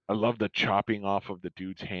I love the chopping off of the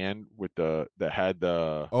dude's hand with that had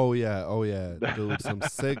the. Oh yeah, dude, some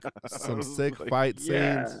sick like, fight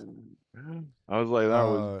yeah. scenes. I was like, that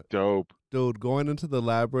was dope, dude. Going into the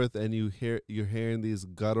labyrinth and you're hearing these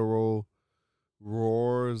guttural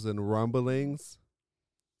roars and rumblings.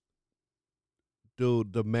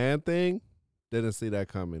 Dude, the man thing, didn't see that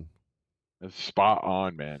coming. It's spot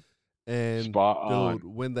on, man. And spot on. Dude,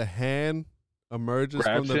 when the hand emerges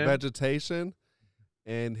Grabs from the him, vegetation,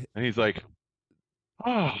 and he's like,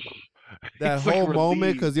 oh. That He's whole like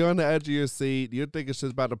moment, because you're on the edge of your seat, you're thinking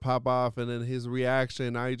shit's about to pop off, and then his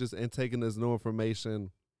reaction, now you're just taking this new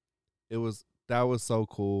information. That was so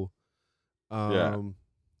cool.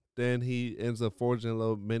 Then he ends up forging a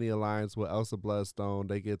little mini alliance with Elsa Bloodstone.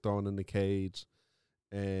 They get thrown in the cage,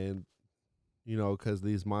 and because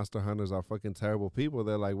these monster hunters are fucking terrible people,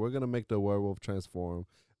 they're like, we're gonna make the werewolf transform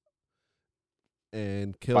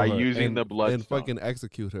and kill by her using the bloodstone and fucking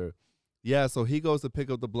execute her. Yeah, so he goes to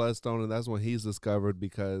pick up the bloodstone, and that's when he's discovered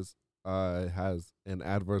because it has an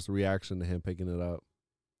adverse reaction to him picking it up.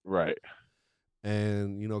 Right.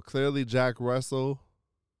 And, clearly Jack Russell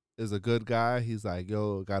is a good guy. He's like,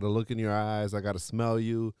 yo, got to look in your eyes. I got to smell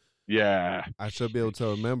you. Yeah. I should be able to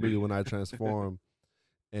remember you when I transform.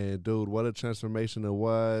 And, dude, what a transformation it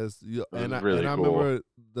was. Really I cool. remember,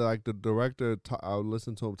 the director, I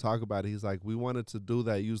listened to him talk about it. He's like, we wanted to do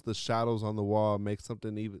that, use the shadows on the wall, make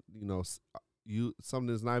something even, something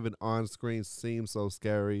that's not even on screen seem so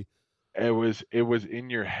scary. It was in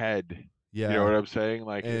your head. Yeah. You know what I'm saying?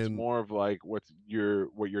 Like, it's more of like what you're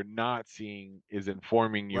not seeing is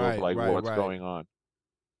informing you of like what's going on.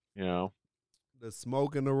 The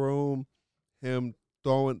smoke in the room, him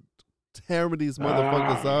tearing these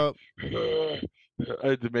motherfuckers up.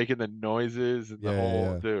 Making the noises and the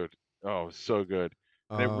whole dude. Oh, so good.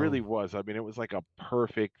 And it really was. I mean, it was like a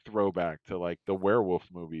perfect throwback to like the werewolf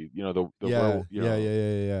movie. The werewolf.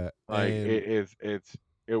 Yeah. Like it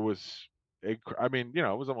was. I mean,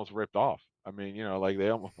 it was almost ripped off. I mean, like they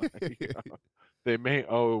almost they may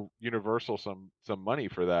owe Universal some money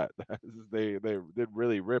for that. They did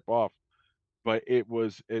really rip off. But it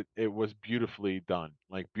was beautifully done,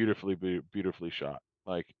 like beautifully shot,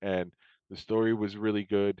 like, and the story was really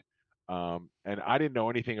good. And I didn't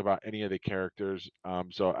know anything about any of the characters.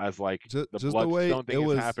 So as like the Bloodstone thing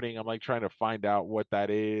is happening, I'm like trying to find out what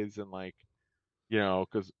that is, and like,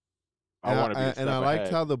 because I want to be. And I liked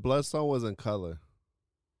how the Bloodstone was in color.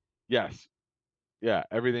 Yes. Yeah,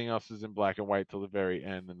 everything else is in black and white till the very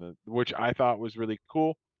end, and which I thought was really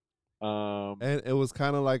cool. And it was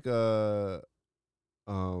kind of like a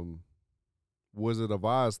Wizard of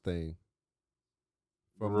Oz thing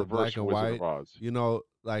from the black and Wizard white. of Oz.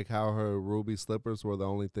 Like how her ruby slippers were the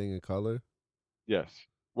only thing in color. Yes.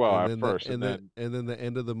 Well, and at first, and then the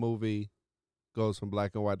end of the movie goes from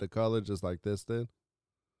black and white to color, just like this did.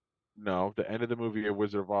 No, the end of the movie of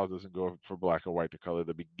Wizard of Oz doesn't go from black and white to color.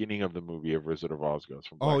 The beginning of the movie of Wizard of Oz goes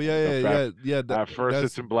from black and white. Yeah. At first,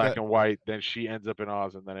 it's in black and white. Then she ends up in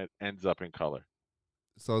Oz, and then it ends up in color.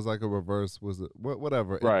 So it's like a reverse. Was it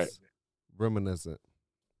whatever? Right. It's reminiscent.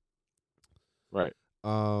 Right.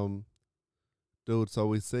 Dude. So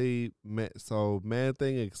we see. Man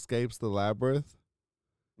Thing escapes the labyrinth.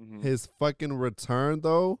 Mm-hmm. His fucking return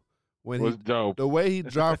though, was dope. The way he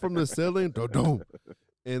dropped from the ceiling,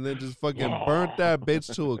 and then just fucking burnt that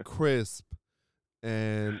bitch to a crisp,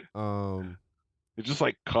 and it just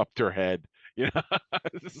like cupped her head.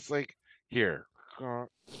 It's just like here.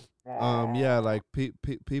 Yeah, like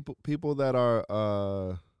people that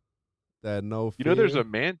are that know fear. There's a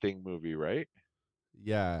Man Thing movie, right?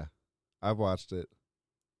 Yeah, I've watched it.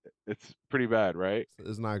 It's pretty bad, right?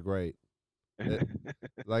 It's not great.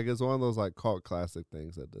 Like it's one of those like cult classic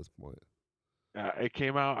things at this point. It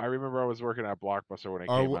came out. I remember I was working at Blockbuster when it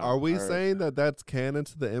came out. Are we saying that that's canon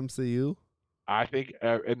to the MCU? I think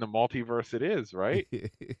in the multiverse it is, right?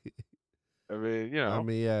 I mean,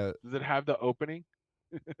 yeah. Does it have the opening?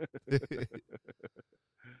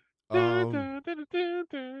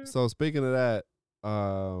 So speaking of that,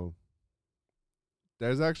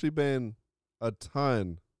 there's actually been a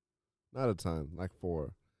ton not a ton, like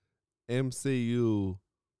 4 MCU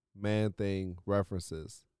Man-Thing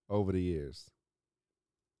references over the years.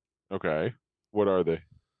 Okay. What are they?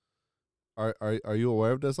 Are you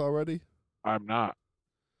aware of this already? I'm not.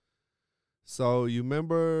 So you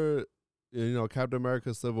remember, Captain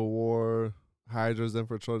America: Civil War, Hydra's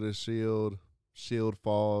infiltrated Shield, Shield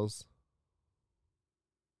falls.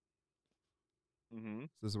 Mm-hmm. Is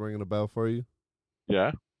this ringing a bell for you?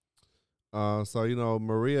 Yeah. So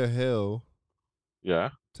Maria Hill Yeah.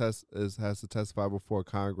 has to testify before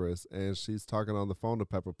Congress, and she's talking on the phone to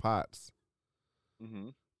Pepper Potts,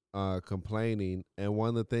 Mm-hmm. complaining. And one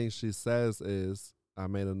of the things she says is, I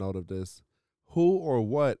made a note of this: who or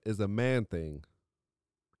what is a man thing?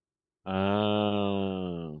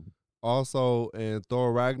 Also, in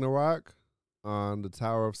Thor Ragnarok, on the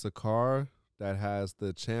Tower of Sakaar, that has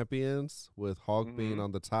the champions with Hulk being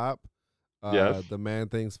on the top. Yes. The man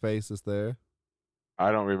thing's face is there.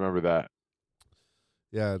 I don't remember that.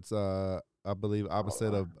 Yeah, it's I believe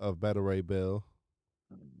opposite of Beta Ray Bill.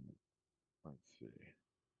 Let's see.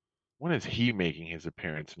 When is he making his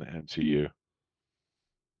appearance in the MCU?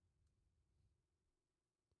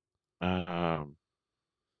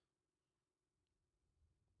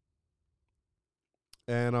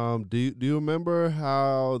 And do you remember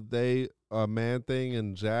how they Man Thing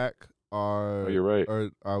and Jack are? Oh, you're right. Or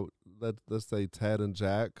are let's say Ted and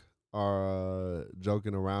Jack are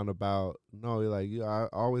joking around about, no, you're like, I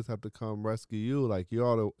always have to come rescue you. Like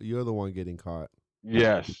you're the one getting caught.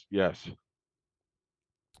 Yes. Yes.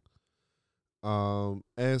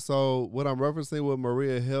 And so what I'm referencing with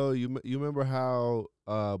Maria Hill, you remember how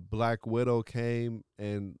Black Widow came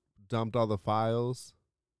and dumped all the files?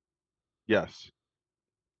 Yes.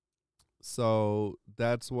 So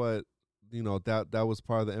that's what that was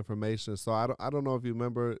part of the information. So I don't know if you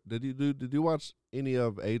remember. Did you watch any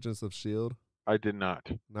of Agents of Shield? I did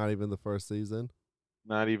not. Not even the first season.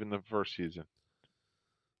 Not even the first season.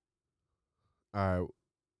 All right.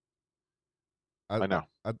 I know.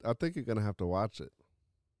 I think you're gonna have to watch it.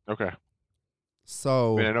 Okay.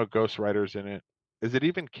 So I know Ghost Rider's in it. Is it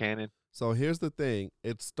even canon? So here's the thing.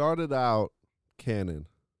 It started out canon.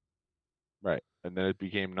 Right. And then it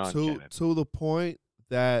became non-canon. To the point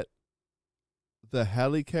that the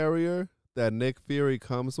helicarrier that Nick Fury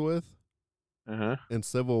comes with in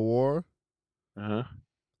Civil War,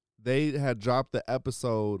 they had dropped the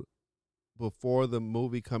episode before the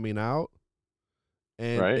movie coming out,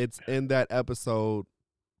 and it's in that episode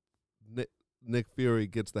Nick Fury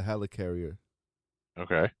gets the helicarrier.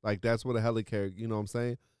 Okay. Like that's what a helicarrier, you know what I'm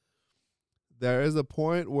saying? There is a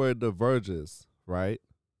point where it diverges, right?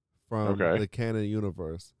 From the canon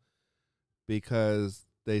universe, because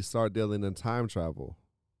they start dealing in time travel.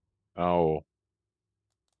 Oh.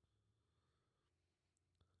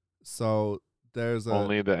 So there's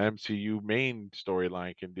only the MCU main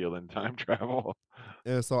storyline can deal in time travel.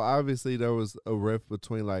 And so obviously there was a rift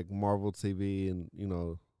between like Marvel TV and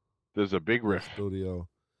there's a big rift studio,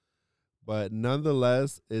 but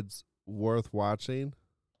nonetheless it's worth watching.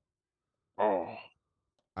 Oh,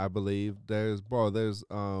 I believe there's Ghost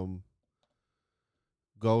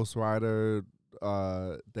Rider.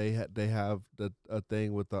 They have a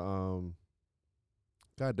thing with the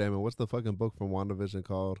God damn it, what's the fucking book from WandaVision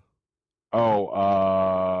called?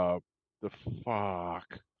 Oh, the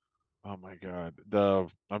fuck. Oh my god.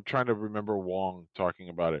 I'm trying to remember Wong talking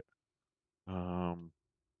about it.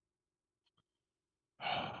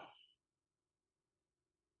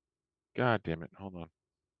 God damn it. Hold on.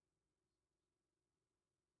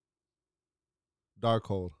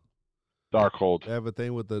 Darkhold. They have a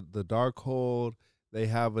thing with the Darkhold. They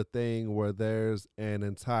have a thing where there's an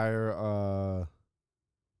entire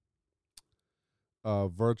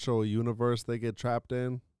virtual universe they get trapped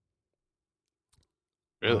in.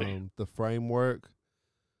 Really? The framework.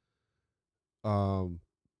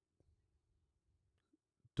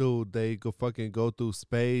 Dude, they go through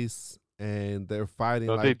space and they're fighting.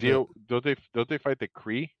 Don't they fight the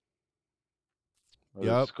Kree?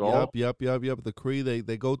 Yep. The Kree,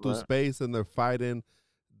 they go through space and they're fighting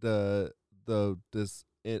I'm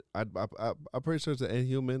pretty sure it's an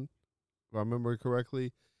Inhuman, if I remember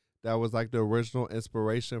correctly. That was like the original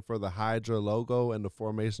inspiration for the Hydra logo and the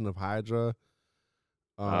formation of Hydra.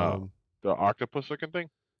 The octopus looking thing?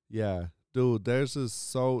 Yeah. Dude, they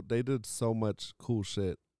did so much cool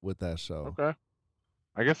shit with that show. Okay.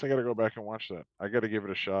 I guess I gotta go back and watch that. I gotta give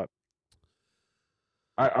it a shot.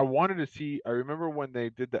 I wanted to see. I remember when they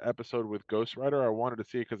did the episode with Ghost Rider. I wanted to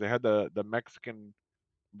see it because they had the Mexican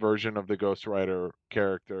version of the Ghost Rider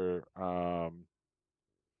character. What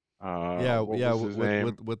was his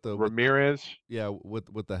name? With the Ramirez.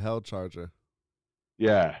 with the Hell Charger.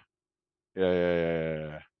 Yeah,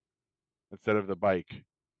 Yeah. Instead of the bike,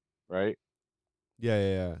 right?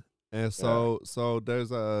 Yeah. And Yeah. so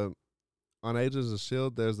there's a on Agents of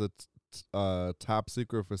Shield. There's a top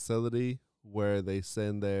secret facility where they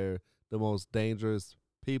send the most dangerous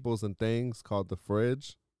peoples and things called the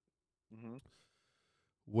Fridge, hmm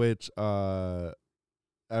which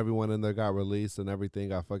everyone in there got released and everything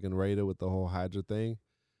got fucking raided with the whole Hydra thing.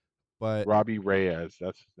 But Robbie Reyes,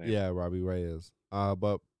 that's his name. yeah, Robbie Reyes.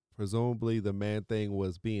 But presumably the Man Thing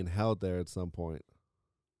was being held there at some point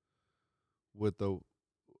with the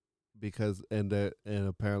because and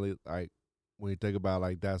apparently like when you think about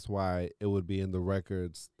like that's why it would be in the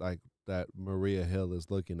records like that Maria Hill is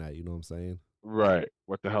looking at. You know what I'm saying? Right.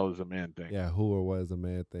 What the hell is a man thing? Yeah, who or what is a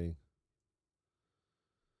Man Thing?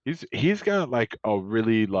 He's got like a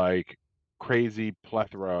really like crazy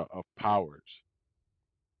plethora of powers.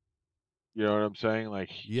 You know what I'm saying? Like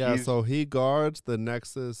Yeah, he's so he guards the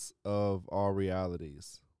nexus of all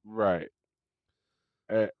realities. right.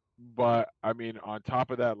 But I mean, on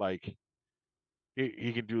top of that, like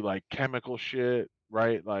he can do like chemical shit,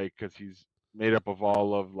 right? Like because he's made up of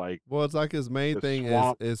all of like Well, it's like his main the thing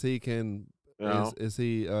swamp. is he can You know, is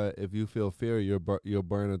he if you feel fear you'll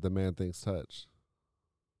burn at the Man Thing's touch.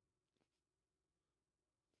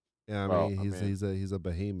 Yeah, I well, mean I mean, he's a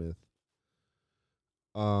behemoth.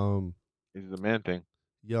 Um, he's the man thing.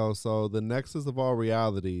 yo, so the nexus of all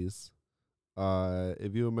realities.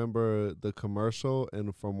 If you remember the commercial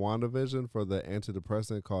and from WandaVision for the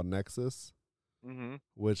antidepressant called Nexus, Mm-hmm.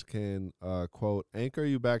 which can quote anchor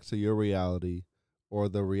you back to your reality or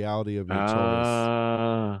the reality of your choice.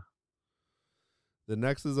 Ah, The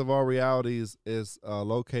nexus of all realities is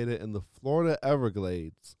located in the Florida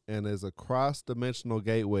Everglades and is a cross-dimensional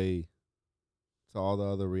gateway to all the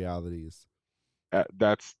other realities.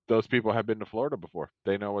 that's those people have been to Florida before.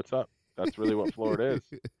 They know what's up. That's really what Florida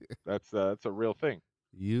is. That's a real thing.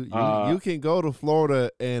 You can go to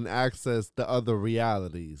Florida and access the other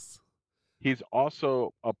realities. He's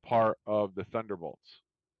also a part of the Thunderbolts.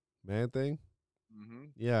 Man thing?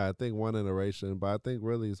 hmm Yeah, I think one iteration, but I think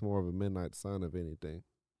really it's more of a Midnight Sun, if anything.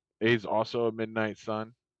 He's also a Midnight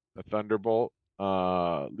Sun, a Thunderbolt,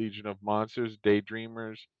 Legion of Monsters,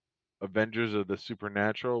 Daydreamers, Avengers of the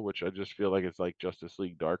Supernatural, which I just feel like it's like Justice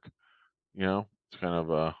League Dark. You know, it's kind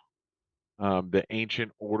of the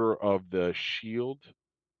Ancient Order of the Shield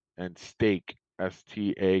and Stake,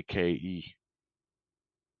 Stake.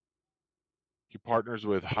 He partners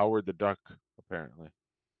with Howard the Duck, apparently.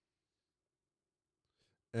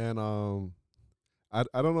 And I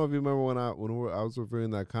don't know if you remember I was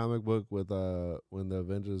reviewing that comic book with when the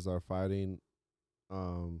Avengers are fighting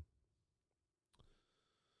um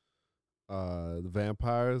the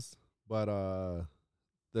vampires, but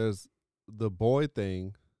there's the boy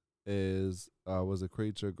thing is was a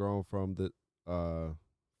creature grown from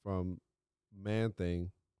Man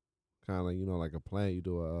Thing, kind of like a plant. You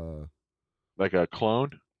do a Like a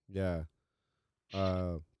clone? yeah.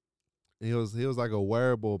 Uh, he was like a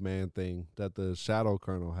wearable Man Thing that the Shadow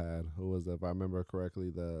Colonel had, who was, if I remember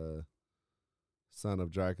correctly, the son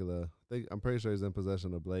of Dracula. I'm pretty sure he's in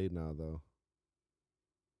possession of Blade now, though.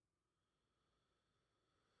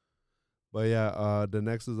 But yeah, the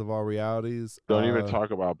Nexus of all realities. Don't even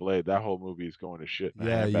talk about Blade. That whole movie is going to shit in a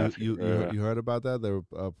Yeah, handbasket. you heard about that? They're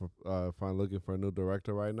finally looking for a new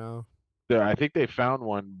director right now. I think they found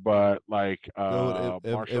one, but like Dude,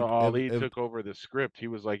 Marshall Ali took over the script. He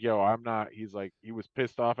was like, "Yo, I'm not." He's like, he was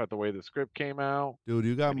pissed off at the way the script came out, dude,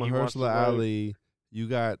 you got and he wants to Mahershala write. Ali, you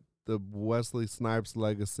got the Wesley Snipes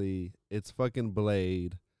legacy. It's fucking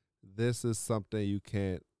Blade. This is something you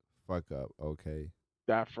can't fuck up. Okay.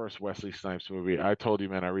 That first Wesley Snipes movie. I told you,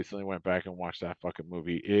 man, I recently went back and watched that fucking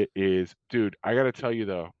movie. It is, dude, I gotta tell you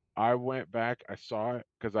though, I went back, I saw it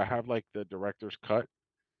because I have like the director's cut,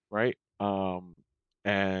 right?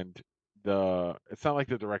 And it's not like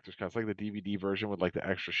the director's cut, it's like the DVD version with like the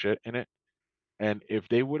extra shit in it. And if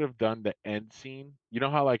they would have done the end scene, you know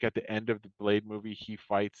how like at the end of the Blade movie he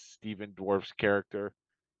fights Stephen Dwarf's character,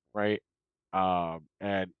 right?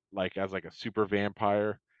 And like as like a super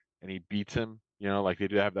vampire, and he beats him. You know, like they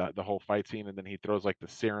do have the whole fight scene, and then he throws like the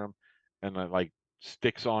serum, and then like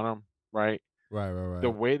sticks on him, right? The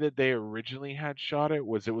Right. way that they originally had shot it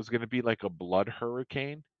was going to be like a blood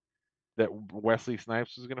hurricane that Wesley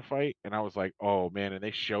Snipes was going to fight, and I was like, oh man, and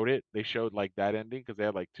they showed it. They showed like that ending because they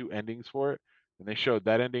had like two endings for it, and they showed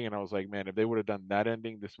that ending, and I was like, man, if they would have done that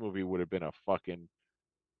ending, this movie would have been a fucking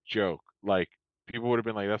joke. Like people would have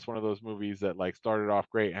been like, that's one of those movies that like started off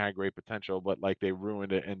great and had great potential, but like they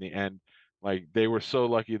ruined it in the end. Like they were so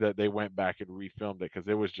lucky that they went back and refilmed it because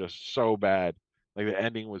it was just so bad. Like the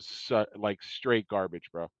ending was like straight garbage,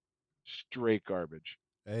 bro. Straight garbage.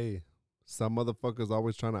 Hey, some motherfuckers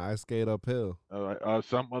always trying to ice skate uphill.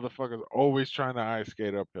 Some motherfuckers always trying to ice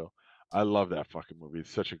skate uphill. I love that fucking movie. It's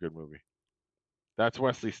such a good movie. That's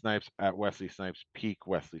Wesley Snipes at Wesley Snipes, peak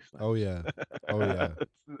Wesley Snipes. Oh yeah, oh yeah,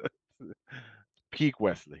 Peak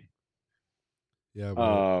Wesley. yeah. But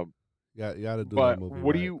Um, you got to do that but movie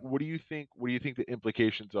what do right. you think? What do you think the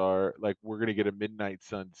implications are? Like, we're gonna get a Midnight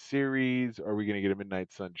Sun series? Are we gonna get a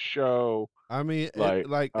Midnight Sun show? I mean,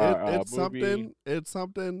 Like, it's movie?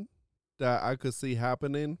 something that I could see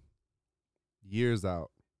happening years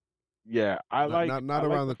out. Yeah, I like Not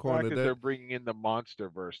around the the corner. fact that they're bringing in the monster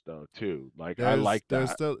verse though too. Like, I There's like there's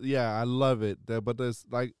that. still, yeah, I love it. But there's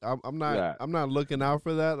like Yeah, I'm not looking out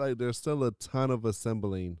for that. Like there's still a ton of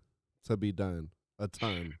assembling to be done. A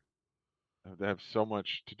ton. they have so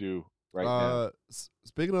much to do right now.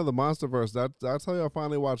 Speaking of the MonsterVerse, did I tell you I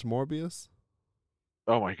finally watched Morbius?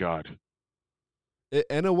 Oh my god,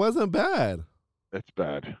 And it wasn't bad. that's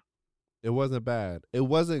bad. It wasn't bad. It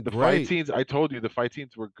wasn't The fight great. scenes, I told you the fight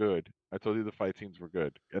scenes were good. I told you the fight scenes were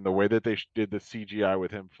good, and the way that they did the CGI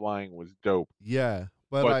with him flying was dope. Yeah,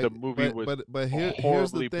 but But like, the movie was here's the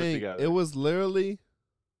horribly put thing. together. It was literally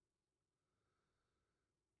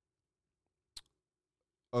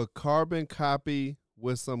a carbon copy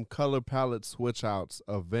with some color palette switch outs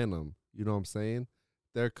of Venom. You know what I'm saying?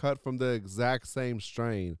 They're cut from the exact same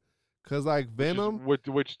strain. Cause like Venom,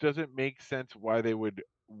 which doesn't make sense why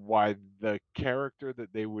the character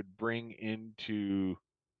that they would bring into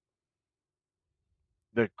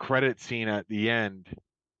the credit scene at the end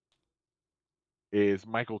is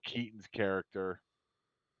Michael Keaton's character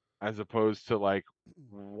as opposed to like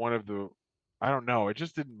one of the, I don't know, it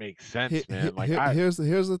just didn't make sense, man. Like, here's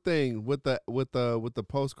the thing with the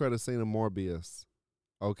post credit scene of Morbius,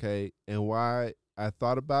 okay, and why I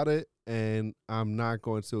thought about it, and I'm not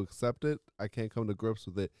going to accept it. I can't come to grips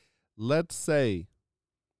with it. Let's say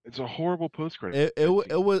it's a horrible post credit. it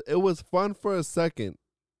was fun for a second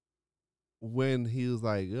when he was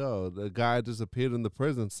like, "Yo, the guy just appeared in the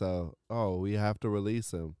prison cell. Oh, we have to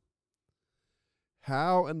release him."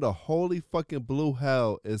 How in the holy fucking blue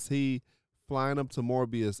hell is he flying up to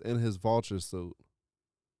Morbius in his vulture suit?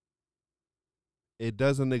 It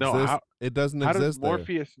doesn't exist. It doesn't How does exist there.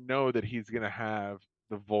 Morpheus know that he's gonna have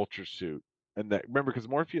the vulture suit? And that, remember, because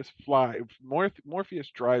Morpheus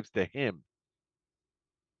drives to him.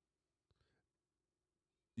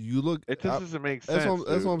 You look. It just doesn't make sense.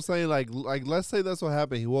 That's what I'm saying. Like, let's say that's what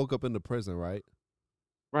happened. He woke up in the prison, right?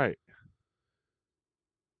 Right.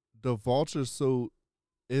 The vulture suit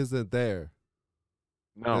isn't there.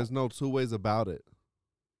 No. There's no two ways about it.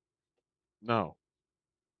 No.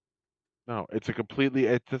 No, it's a completely.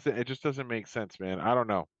 It just doesn't make sense, man. I don't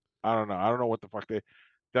know. I don't know what the fuck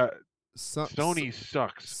Sony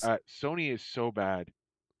sucks. Sony is so bad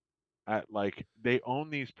at, like, they own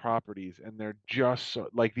these properties and they're just so,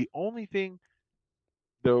 like, the only thing,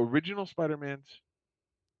 the original Spider-Mans,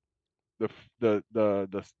 the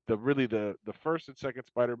first and second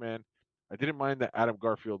Spider-Man, I didn't mind the Adam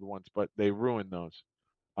Garfield ones, but they ruined those.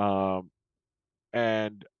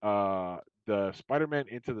 And the Spider-Man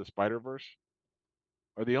Into the Spider-Verse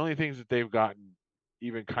are the only things that they've gotten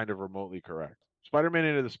even kind of remotely correct. Spider-Man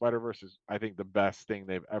Into the Spider-Verse is, I think, the best thing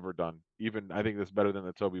they've ever done. Even, I think that's better than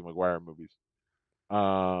the Tobey Maguire movies.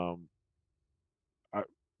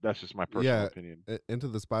 That's just my personal opinion. Into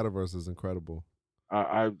the Spider-Verse is incredible.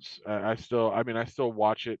 I still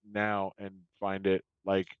watch it now and find it,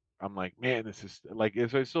 like, I'm like, man, this is like,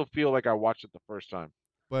 I still feel like I watched it the first time.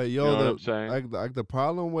 But you know what I'm saying? Like the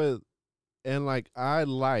problem with, and like, I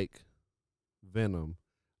like Venom.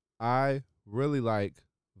 I really like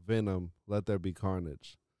Venom. Let There Be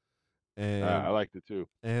Carnage. And I liked it too.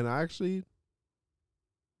 And I actually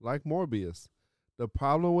like Morbius. The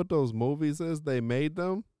problem with those movies is they made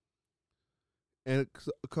them, and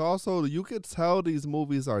also you could tell these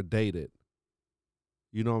movies are dated.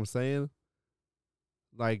 You know what I'm saying?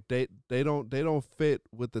 Like they don't fit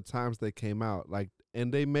with the times they came out. Like,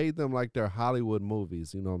 and they made them like they're Hollywood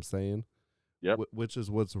movies. You know what I'm saying? Yep. Which is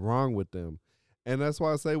what's wrong with them, and that's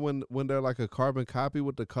why I say when they're like a carbon copy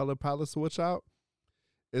with the color palette switch out,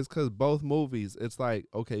 it's because both movies, it's like,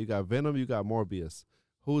 okay, you got Venom, you got Morbius.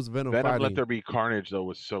 Who's Venom fighting? Let There Be Carnage, though,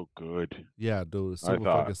 was so good. Yeah, dude, super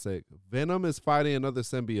fucking sick. Venom is fighting another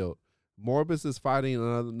symbiote. Morbius is fighting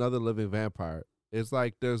another living vampire. It's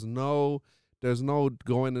like there's no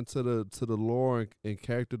going into the lore and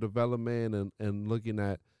character development and looking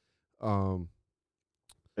at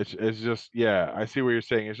It's just, yeah, I see what you're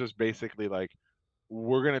saying. It's just basically like,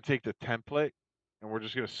 we're gonna take the template and we're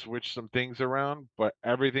just gonna switch some things around, but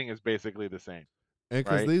everything is basically the same. And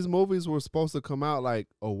because right? these movies were supposed to come out like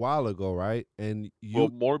a while ago, right? And Well, you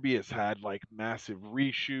Morbius had like massive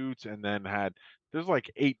reshoots, and then there's like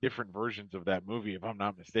 8 different versions of that movie, if I'm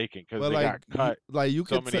not mistaken, because but they got cut you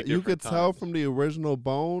so could many you could different tell times. from the original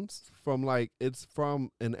Bones from like it's from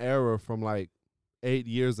an era from like 8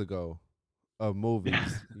 years ago of movies.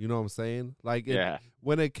 You know what I'm saying? Like it Yeah,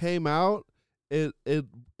 when it came out, it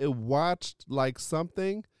watched like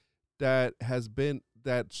something that has been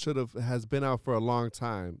out for a long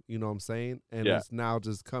time. You know what I'm saying? And yeah, it's now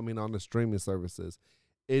just coming on the streaming services.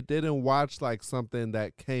 It didn't watch like something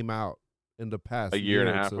that came out in the a past year and year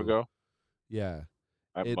a or half two. ago Yeah.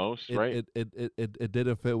 at It most, it right? it it it it, it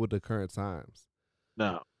didn't fit with the current times.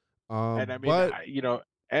 No, and I mean, But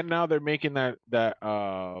and now they're making that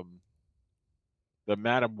the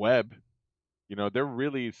Madam Web. They're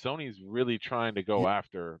really Sony's really trying to yeah, go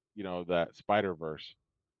after that Spider Verse.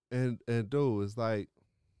 and dude, it's like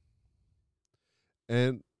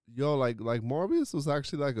and yo like Morbius was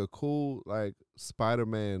actually like a cool like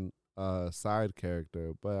Spider-Man side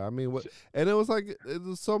character. But I mean what and it was like it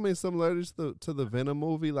was so many similarities to the Venom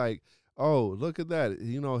movie like oh, look at that.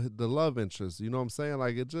 The love interest, you know what I'm saying?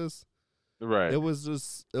 Like Right. it was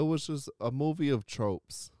just a movie of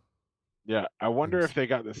tropes. Yeah, I wonder And if they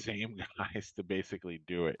got the same guys to basically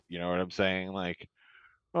do it. You know what I'm saying? Like,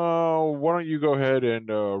 oh, why don't you go ahead and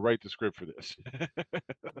write the script for this?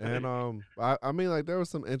 And Like, I mean like there was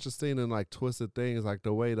some interesting and like twisted things like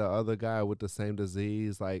the way the other guy with the same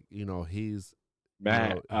disease like he's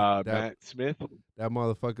Matt Smith, that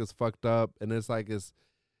motherfucker's fucked up and it's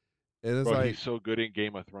bro, like he's so good in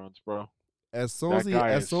Game of Thrones, bro. as That guy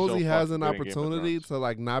as is soon as so he has fucking an good in Game of opportunity Thrones. to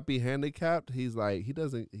like not be handicapped, he's like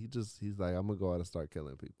he's like I'm gonna go out and start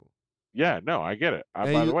killing people. Yeah, no, I get it.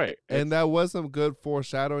 And By the way, and it's that was some good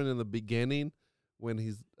foreshadowing in the beginning when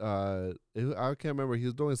I can't remember he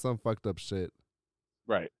was doing some fucked up shit.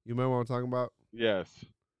 right. You remember what I'm talking about? Yes.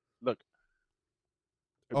 Look,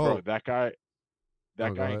 bro, Oh, that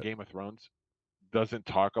go guy in ahead. Game of Thrones doesn't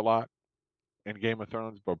talk a lot in Game of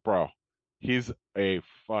Thrones, but bro, he's a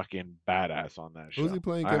fucking badass on that Who's show. he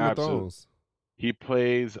playing I Game of absolutely. Thrones? He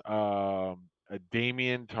plays a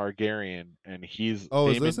Damien Targaryen, and he's Oh,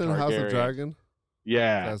 is this Damon in House of Targaryen. Dragon?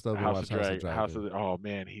 Yeah, I still haven't House of watched House of Dragon. Dragon. Oh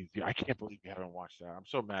man, I can't believe you haven't watched that. I'm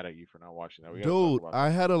so mad at you for not watching that. We got to talk Dude, about I that.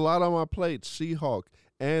 had a lot on my plate. She-Hulk,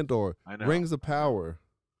 Andor, I know. Rings of I know. Power.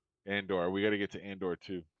 Andor. We got to get to Andor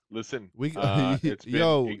too. Listen, We it's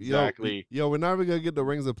been exactly. we're not even gonna get the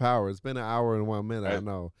Rings of Power. It's been an hour and 1 minute. I uh,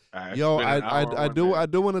 know. It's Yo, been an hour and 1 minute. I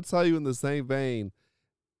do want to tell you in the same vein.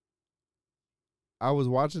 I was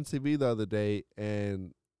watching TV the other day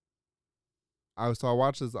and I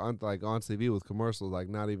watched this on TV with commercials, like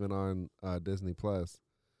not even on Disney Plus.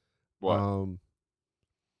 What?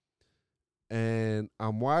 And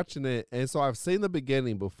I'm watching it, and so I've seen the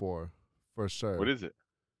beginning before, for sure. What is it?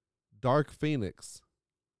 Dark Phoenix,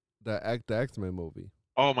 the X-Men movie.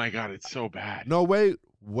 Oh my god, it's so bad. No, wait.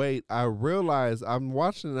 I realized I'm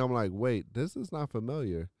watching it. I'm like, wait, this is not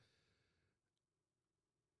familiar.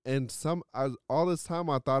 And all this time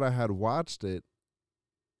I thought I had watched it,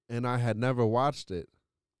 and I had never watched it.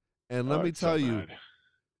 And let me It's so tell you, bad.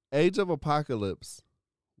 Age of Apocalypse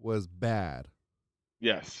was bad.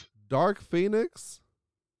 Yes, Dark Phoenix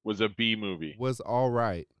was a B movie. was all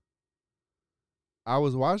right. I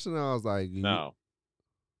was watching it. I was like, No,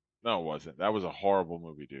 it wasn't. That was a horrible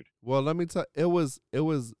movie, dude. well, let me tell. It was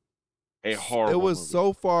A horrible. It was movie.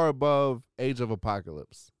 so far above Age of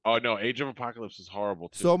Apocalypse. Oh no, Age of Apocalypse is horrible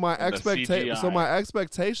too. So my And the CGI.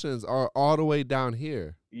 expectations are all the way down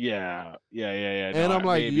here. Yeah. And No, I'm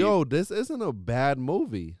like, maybe. yo, this isn't a bad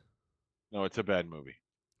movie. No, it's a bad movie.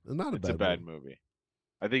 It's not It's a bad movie.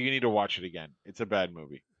 I think you need to watch it again. It's a bad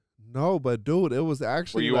movie. No, but dude, it was Were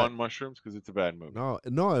actually. you like, on mushrooms? Because it's a bad movie. No,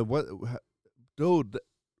 it was, dude.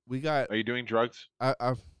 We got. Are you doing drugs? I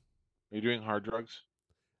Are you doing hard drugs?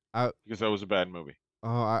 I Because that was a bad movie.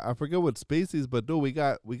 I forget what species, but dude, we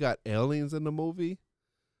got aliens in the movie.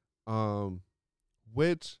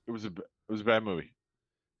 Which It was a bad movie.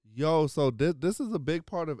 yo, so this is a big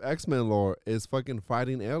part of X-Men lore is fucking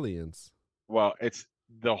fighting aliens. Well, it's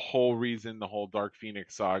the whole reason the whole Dark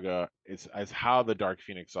Phoenix saga is as how the Dark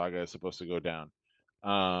Phoenix saga is supposed to go down.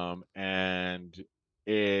 And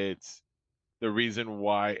it's the reason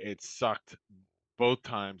why it sucked both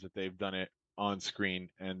times that they've done it on screen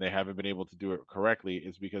and they haven't been able to do it correctly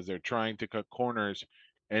is because they're trying to cut corners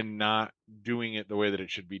and not doing it the way that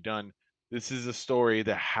it should be done. This is a story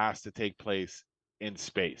that has to take place in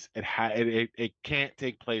space. It can't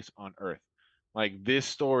take place on Earth. Like this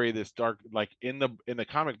story, this dark, like in the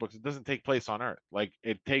comic books, it doesn't take place on Earth. Like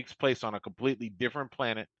it takes place on a completely different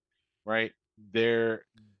planet, right? they're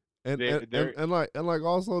And they're and, and they're and like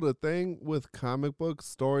also the thing with comic book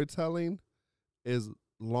storytelling is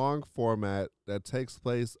long format that takes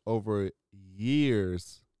place over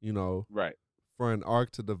years, right. for an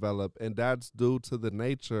arc to develop, and that's due to the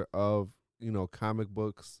nature of, comic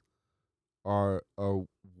books are a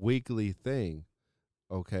weekly thing,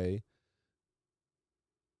 okay?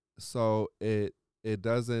 So it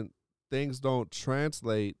doesn't things don't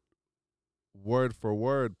translate word for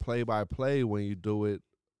word, play by play when you do it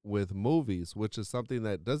with movies, which is something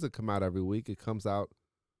that doesn't come out every week. It comes out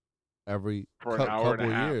every For an hour and a couple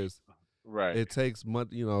half. years. Right. It takes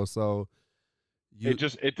month, so It you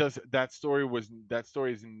just it does that story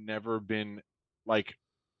has never been like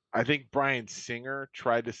I think Bryan Singer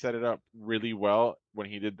tried to set it up really well when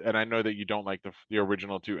he did, and I know that you don't like the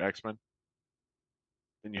original two X-Men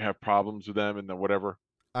and you have problems with them and the whatever.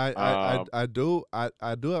 I do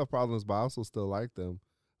have problems, but I also still like them.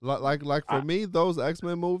 Like for I, me, those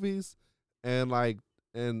X-Men movies and like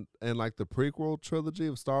the prequel trilogy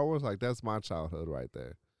of Star Wars, like that's my childhood right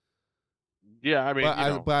there. yeah, I mean, But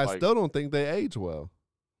I like still don't think they age well.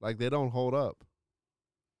 Like they don't hold up.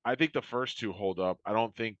 I think the first two hold up. I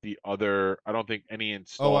don't think any Oh,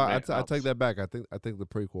 installment I take that back. I think the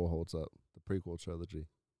prequel holds up. The prequel trilogy.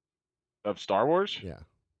 of Star Wars. Yeah.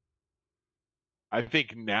 I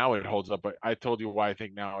think now it holds up, but I told you why I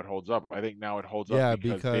think now it holds up. I think now it holds up Yeah,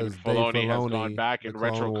 because David because Dave Filoni has gone Filoni, back the and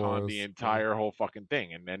Clone retroconned the Wars. entire whole fucking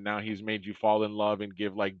thing. And then now he's made you fall in love and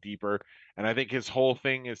give like deeper. And I think his whole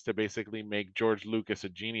thing is to basically make George Lucas a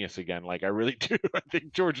genius again. Like I really do. I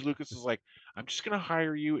think George Lucas is like, I'm just gonna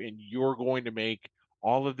hire you and you're going to make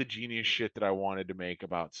all of the genius shit that I wanted to make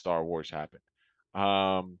about Star Wars happen.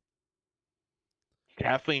 Um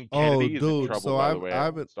Kathleen Oh, Kennedy is in dude. trouble, So by the I way, at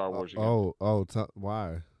haven't. Star Wars again.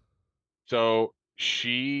 Why? So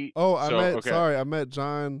she Oh, so okay. I met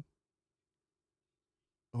John.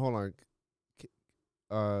 Hold on.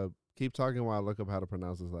 K- keep talking while I look up how to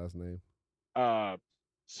pronounce his last name. Uh,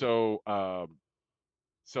 so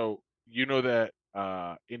so you know that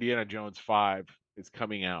Indiana Jones 5 is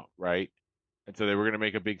coming out, right? And so they were going to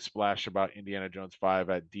make a big splash about Indiana Jones 5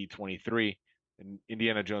 at D23. And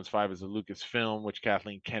Indiana Jones 5 is a Lucasfilm, which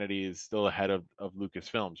Kathleen Kennedy is still ahead of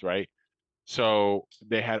Lucasfilms, right? So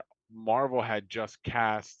Marvel had just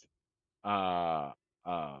cast uh,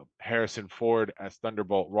 Harrison Ford as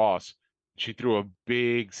Thunderbolt Ross. She threw a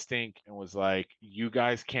big stink and was like, "You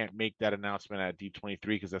guys can't make that announcement at D23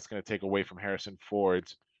 because that's going to take away from Harrison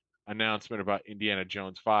Ford's announcement about Indiana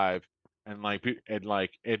Jones 5." And like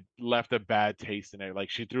it left a bad taste in it. Like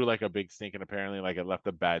she threw like a big stink, and apparently like it left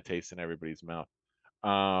a bad taste in everybody's mouth.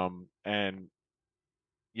 And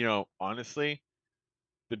honestly,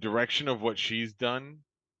 the direction of what she's done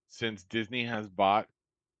since Disney has bought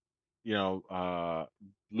you know, uh,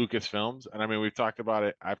 Lucasfilms, and I mean, we've talked about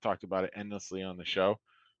it. I've talked about it endlessly on the show.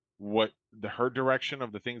 What her direction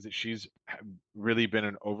of the things that she's really been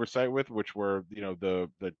an oversight with, which were the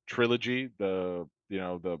trilogy, the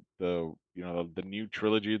new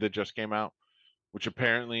trilogy that just came out, which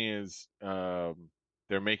apparently is they're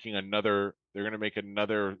going to make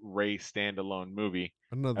another Ray standalone movie,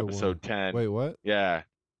 Another one. episode 10. Wait, what? Yeah,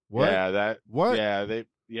 What? What?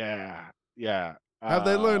 yeah. Have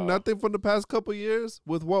they learned nothing from the past couple years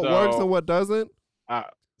with what works and So what doesn't? Uh,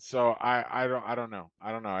 so I don't know.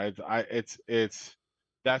 I don't know. I just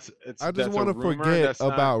That's a want to rumor. forget That's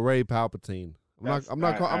not about Ray Palpatine. that's I'm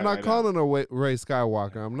not I know. calling her Ray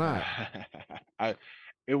Skywalker. I'm not. I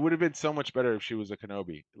it would have been so much better if she was a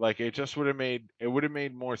Kenobi. Like it would have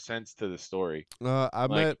made more sense to the story. Like I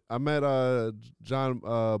met John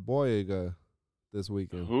Boyega this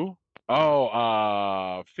weekend. who?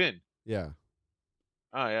 Oh, Finn. Yeah.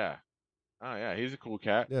 Oh yeah. Oh yeah, he's a cool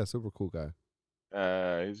cat. Yeah, super cool guy.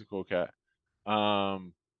 He's a cool cat.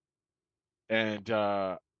 Um and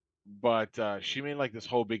but she made like this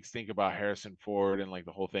whole big stink about Harrison Ford and like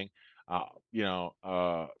the whole thing.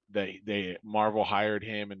 They Marvel hired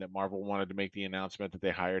him and that Marvel wanted to make the announcement that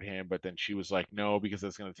they hired him, but then she was like, no, because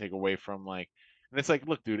that's going to take away from like, and it's like,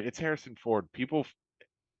 look, dude, it's Harrison Ford. People,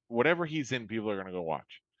 whatever he's in, people are going to go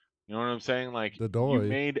watch. You know what I'm saying? Like, The Dory.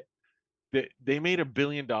 they made $1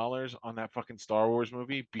 billion on that fucking Star Wars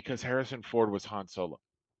movie because Harrison Ford was Han Solo.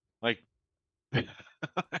 Like,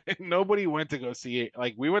 nobody went to go see it.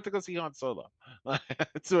 Like we went to go see Han Solo.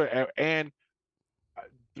 So and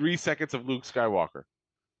 3 seconds of Luke Skywalker,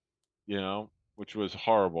 which was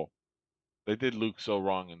horrible. They did Luke so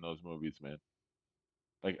wrong in those movies, man.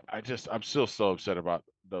 Like I'm still so upset about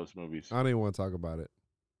those movies. I don't even want to talk about it.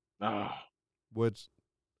 Ah, Which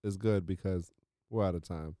is good because we're out of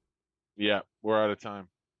time. yeah, we're out of time.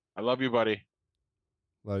 I love you, buddy.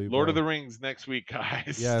 Love you, Lord of bro. the Rings next week,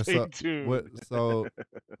 guys. Yeah, Stay so tuned.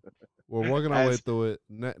 we're working our way As- through it.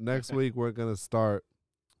 Next week we're gonna start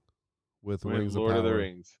with with Rings of Lord of the Power.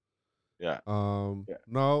 Rings. Yeah. Yeah.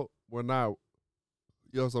 No, we're not.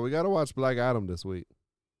 Yo, so we gotta watch Black Adam this week.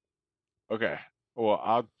 Okay. Well,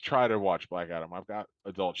 I'll try to watch Black Adam. I've got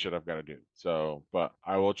adult shit I've got to do. So, but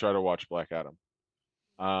I will try to watch Black Adam.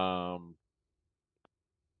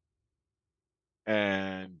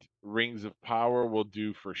 And Rings of Power will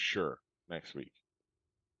do for sure next week.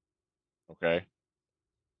 Okay.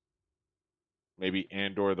 Maybe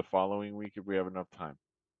Andor the following week if we have enough time.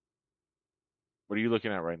 What are you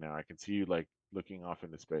looking at right now? I can see you like looking off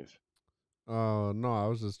into space. No, I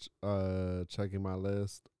was just checking my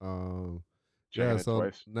list. Checking Yeah, it so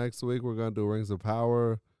twice. next week we're gonna do Rings of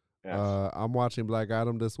Power. Yes. I'm watching Black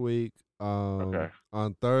Adam this week. Okay.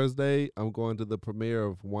 On Thursday, I'm going to the premiere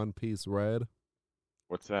of One Piece Red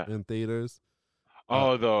What's that? in theaters.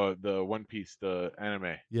 Oh, the One Piece, the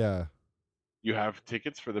anime. Yeah, You have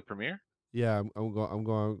tickets for the premiere? yeah. I'm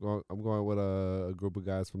going with a group of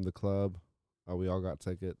guys from the club. We all got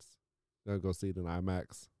tickets. Gonna go see it in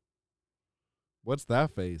IMAX. What's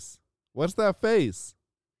that face? What's that face?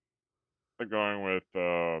 I'm going with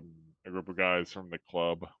a group of guys from the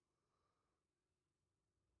club.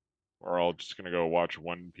 We're all just gonna go watch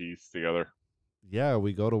One Piece together. Yeah,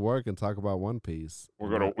 we go to work and talk about One Piece. We're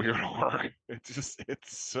gonna work.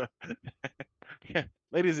 It's yeah.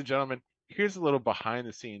 Ladies and gentlemen, here's a little behind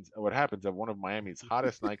the scenes of what happens at one of Miami's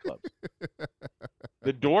hottest nightclubs.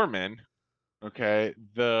 The doorman, okay,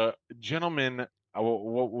 the gentlemen,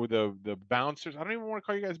 what were the bouncers? I don't even want to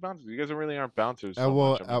call you guys bouncers. You guys really aren't bouncers so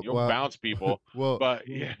much. I mean, you'll bounce people, well, but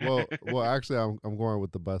yeah. well, actually, I'm going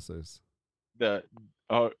with the bussers. The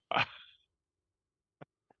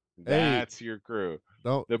that's your crew.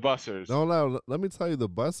 Don't The bussers. Don't let me tell you, the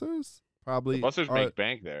bussers probably The bussers are make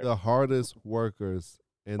bank there. the hardest workers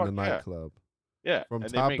in Fuck the yeah. nightclub. Yeah, From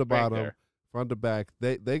and they top make to bank bottom, there. front to back.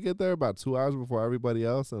 They get there about 2 hours before everybody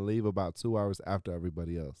else and leave about 2 hours after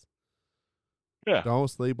everybody else. Yeah. Don't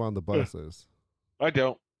sleep on the bussers. I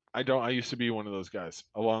don't. I used to be one of those guys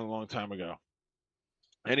a long time ago.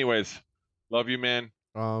 Anyways, love you, man.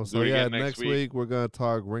 So do it yeah, again next week we're gonna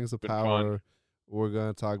talk Rings of Been Power. fun. We're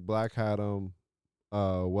gonna talk Black Adam.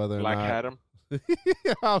 Whether Black or not Adam.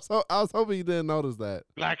 I was hoping you didn't notice that.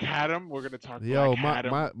 Black Adam. We're gonna talk Yo, Black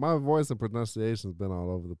Adam. my voice and pronunciation's been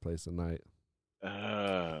all over the place tonight.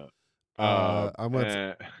 I'm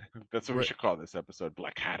gonna that's what we should call this episode,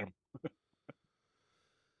 Black Adam.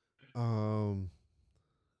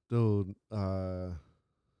 Dude,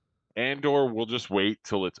 Andor, we'll just wait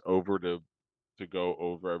till it's over to go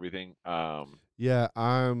over everything. yeah,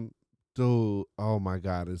 dude, oh my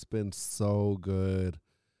god, it's been so good.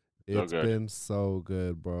 It's been so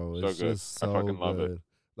good, bro. So it's good. just so I fucking good. love it.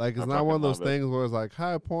 Like, it's I not one of fucking those love it. things where it's like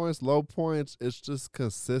high points, low points. It's just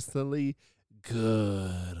consistently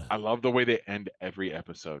good. I love the way they end every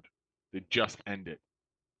episode. They just end it.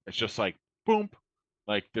 It's just like boom.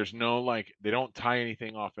 Like there's no like they don't tie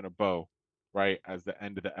anything off in a bow, right? As the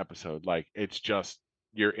end of the episode. Like it's just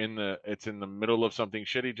it's in the middle of something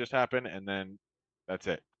shitty just happened and then that's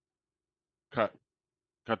it. Cut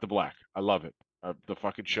the black. I love it. The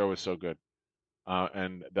fucking show is so good.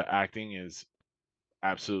 And the acting is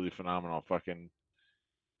absolutely phenomenal. Fucking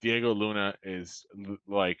Diego Luna is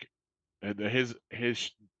like his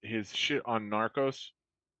shit on Narcos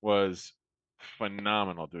was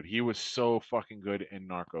phenomenal, dude. He was so fucking good in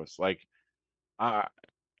Narcos. Like,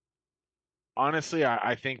 honestly,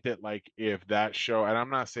 I think that like if that show, and I'm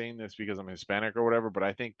not saying this because I'm Hispanic or whatever, but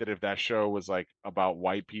I think that if that show was like about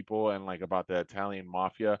white people and like about the Italian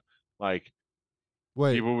mafia, like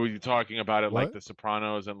Wait, people would be talking about it like what? The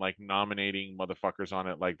Sopranos and like nominating motherfuckers on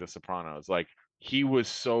it like The Sopranos. Like he was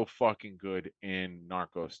so fucking good in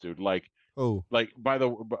Narcos, dude. Like by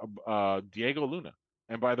the Diego Luna.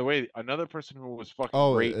 And by the way, another person who was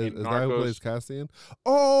fucking great in is Narcos. that who plays Cassian?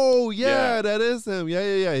 Oh yeah, Yeah. that is him.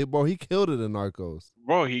 Yeah. Bro, he killed it in Narcos.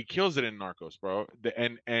 Bro, he kills it in Narcos, bro.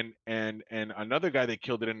 And another guy that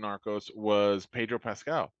killed it in Narcos was Pedro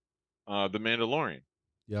Pascal, the Mandalorian.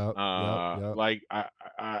 Yep. Like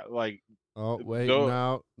I like. Oh wait,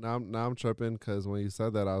 now I'm tripping because when you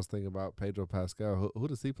said that, I was thinking about Pedro Pascal. Who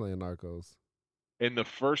does he play in Narcos? In the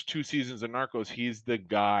first 2 seasons of Narcos, he's the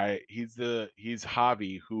guy. He's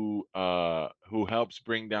Javi who helps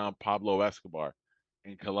bring down Pablo Escobar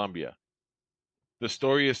in Colombia. The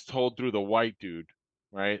story is told through the white dude,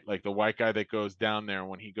 right? Like the white guy that goes down there.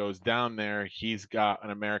 When he goes down there, he's got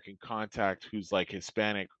an American contact who's like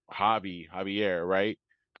Hispanic, Javier, right?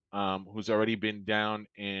 Who's already been down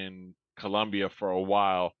in Colombia for a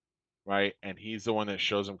while, right? And he's the one that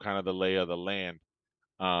shows him kind of the lay of the land.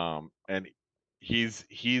 And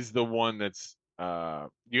he's the one that's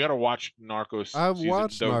you got to watch Narcos I've season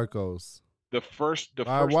watched Narcos. the I first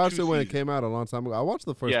watched two it when it seasons. came out a long time ago. I watched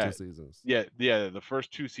the first Yeah, 2 seasons. yeah, the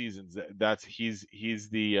first 2 seasons. That's he's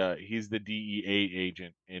the DEA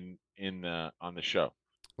agent in the on the show.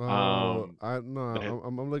 I no, The,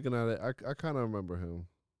 I'm looking at it. I kind of remember him.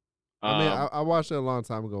 I mean, um, I watched it a long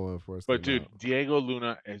time ago when it first but came dude, out. Diego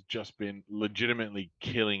Luna has just been legitimately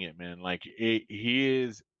killing it, man. Like he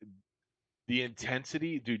is the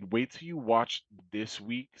intensity, dude. Wait till you watch this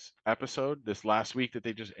week's episode, this last week that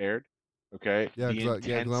they just aired. Okay, Yeah, the cause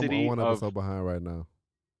I'm intensity one of. episode behind right now.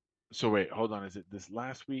 So wait, hold on. Is it this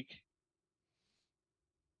last week?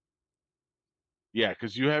 Yeah,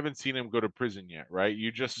 because you haven't seen him go to prison yet, right?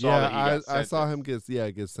 You just saw Yeah, that he got I saw him sentenced.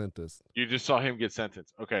 get sentenced. You just saw him get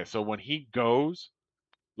sentenced. Okay, so when he goes,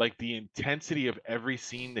 like the intensity of every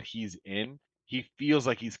scene that he's in, he feels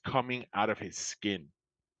like he's coming out of his skin.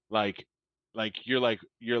 Like you're like,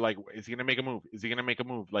 is he gonna make a move? Is he gonna make a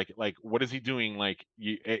move? Like what is he doing? Like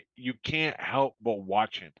you can't help but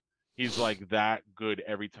watch him. He's like that good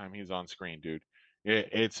every time he's on screen, dude.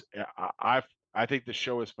 It's I think the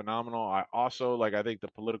show is phenomenal. I also like I think the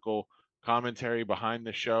political commentary behind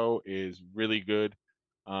the show is really good.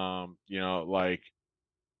 Like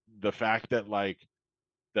the fact that like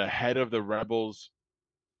the head of the rebels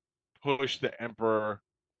pushed the emperor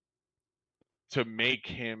to make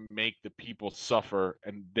him make the people suffer,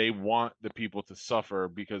 and they want the people to suffer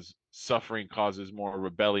because suffering causes more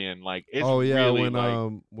rebellion. Like it's Oh yeah, really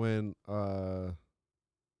like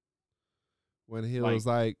when he like was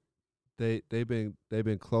like they've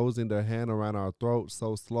been closing their hand around our throats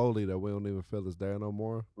so slowly that we don't even feel it's there no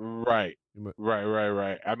more. right You mi-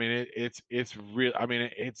 right. I mean it's real. I mean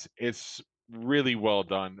it's really well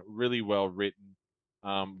done, really well written,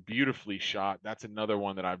 beautifully shot. That's another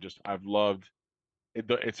one that I've loved.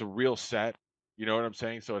 It's a real set, you know what I'm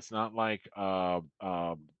saying? So it's not like well,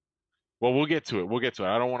 we'll get to it. We'll get to it.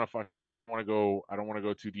 I don't want to I don't want to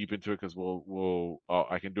go too deep into it because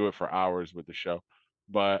I can do it for hours with the show.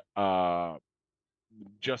 But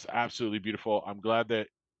just absolutely beautiful. I'm glad that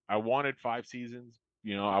I wanted 5 seasons.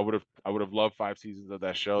 I would have loved 5 seasons of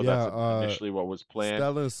that show. Yeah, That's initially what was planned.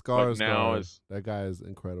 Stellan But now Skarsgård, is that guy is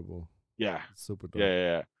incredible. yeah. Super Yeah, dope. yeah,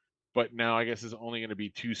 yeah. But now I guess it's only going to be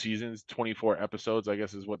 2 seasons, 24 episodes. I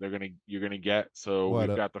guess is what you're gonna get. So What?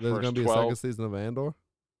 we've got the There's gonna first be a second 12. season of Andor.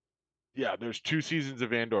 Yeah, there's 2 seasons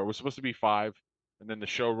of Andor. It was supposed to be 5, and then the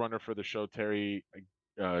showrunner for the show, Terry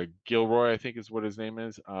Gilroy, I think is what his name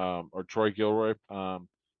is, or Troy Gilroy,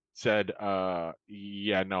 said,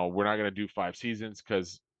 yeah, no, we're not gonna do 5 seasons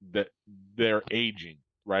because that they're aging,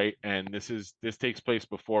 right? And this takes place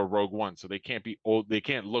before Rogue One, so they can't be old. They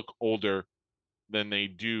can't look older than they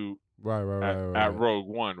do at Right. Rogue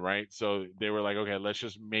One, right? So they were like, okay, let's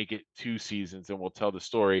just make it 2 seasons and we'll tell the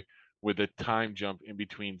story with a time jump in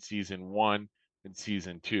between season 1 and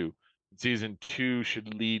season 2. Season 2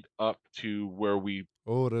 should lead up to where we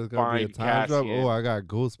Oh, there's gonna be a find time drop. Oh, Cassian. I got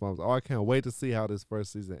goosebumps. Oh, I can't wait to see how this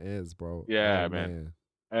first season ends, bro. Oh Yeah, man.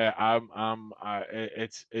 man.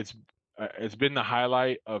 It's been the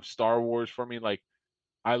highlight of Star Wars for me. Like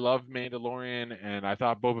I love Mandalorian and I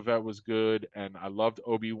thought Boba Fett was good and I loved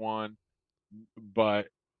Obi-Wan, but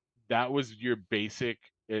that was your basic,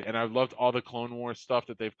 and I loved all the Clone Wars stuff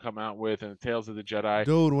that they've come out with and the Tales of the Jedi.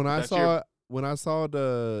 Dude, But that's your when I saw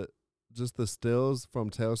the just the stills from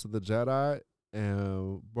Tales of the Jedi,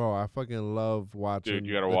 and bro, I fucking love dude. You watching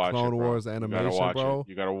gotta the watch it, Clone bro. Wars You gotta animation, watch it. bro.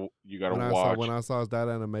 You gotta When watch. I saw that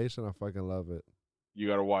animation, I fucking love it. You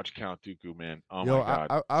gotta watch Count Dooku, man. Oh Yo, my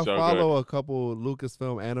god, I so good. follow a couple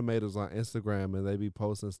Lucasfilm animators on Instagram, and they be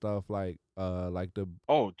posting stuff like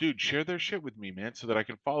Oh, dude, share their shit with me, man, so that I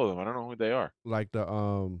can follow them. I don't know who they are.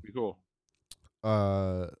 the Be cool.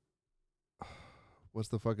 uh what's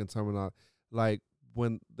the fucking terminology? Like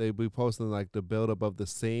when they be posting like the buildup of the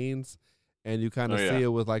scenes, and you kind Oh of yeah. see it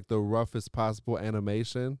with like the roughest possible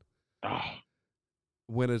animation. Oh,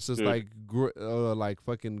 When it's just dude, like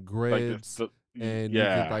fucking like grids, and you could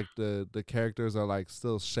yeah. like the characters are like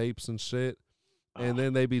still shapes and shit, and Oh,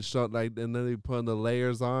 then they be showing like, and then they putting the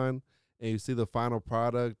layers on, and you see the final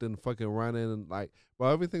product and fucking running, and like,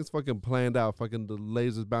 well, everything's fucking planned out, fucking the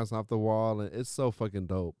lasers bouncing off the wall, and it's so fucking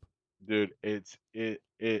dope. dude, it's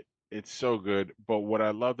so good. But what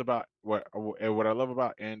I loved about what I love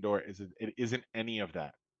about Andor is it isn't any of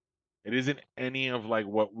that. It isn't any of like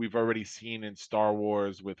what we've already seen in Star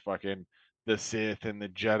Wars with fucking the Sith and the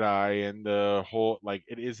Jedi and the whole like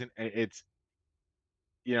it isn't it's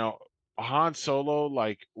you know Han Solo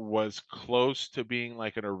like was close to being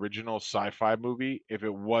like an original sci-fi movie if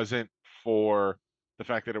it wasn't for the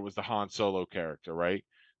fact that it was the Han Solo character, right?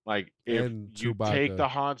 Like if And you take Chewbacca. the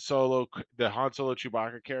Han Solo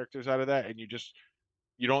Chewbacca characters out of that and you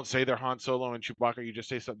don't say they're Han Solo and Chewbacca, you just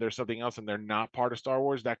say there's something else and they're not part of Star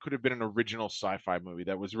Wars, that could have been an original sci-fi movie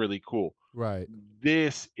that was really cool. Right.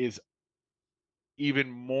 This is even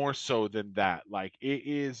more so than that. Like it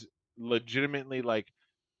is legitimately like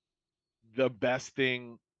the best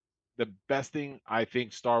thing I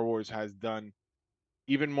think Star Wars has done,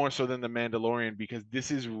 even more so than The Mandalorian, because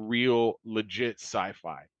this is real legit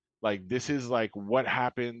sci-fi. Like this is like what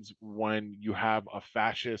happens when you have a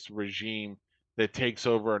fascist regime that takes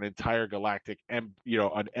over an entire galactic an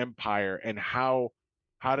empire, and how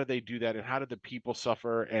do they do that, and how do the people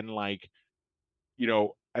suffer, and like,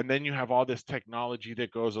 and then you have all this technology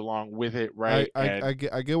that goes along with it, right? I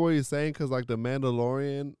get what you're saying, because like the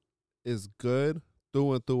Mandalorian is good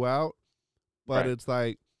through and throughout, but Right. it's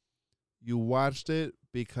like you watched it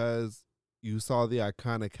because you saw the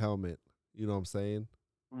iconic helmet. You know what I'm saying?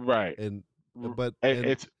 Right. And R- but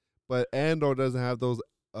it's Andor doesn't have those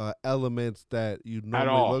elements that you normally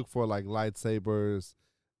all. look for, like lightsabers.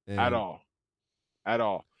 And at all.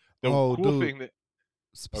 The Oh, cool dude. thing that go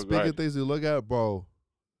speaking ahead. of things you look at, bro,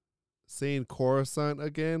 seeing Coruscant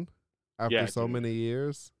again after Yeah, so dude. many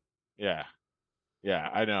years. Yeah.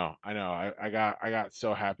 I know. I got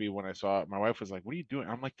so happy when I saw it. My wife was like, "What are you doing?"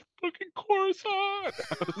 I'm like, "Fucking Coruscant."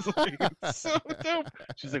 I was like, "It's so dope."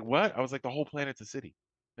 She's like, "What?" I was like, "The whole planet's a city.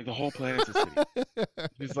 Like the whole planet's a city."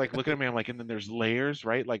 She's like looking at me. I'm like, "And then there's layers,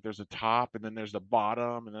 right? Like there's a top, and then there's the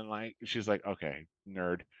bottom, and then like." She's like, "Okay,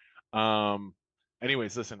 nerd." Um.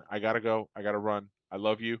 Anyways, listen, I gotta go. I gotta run. I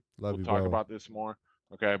love you. Love We'll you, talk bro. about this more.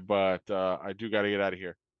 Okay, but I do gotta get out of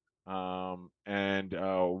here. And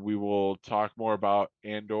we will talk more about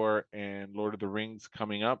Andor and Lord of the Rings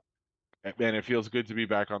coming up. Man, it feels good to be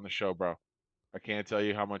back on the show, bro. I can't tell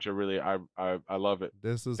you how much I love it.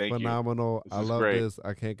 This is Thank you. phenomenal. This I is love great. this.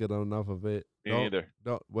 I can't get enough of it. Me neither.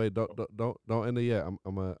 Don't wait. Don't end it yet. I'm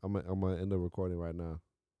gonna end the recording right now.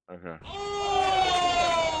 Okay.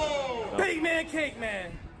 Big man, cake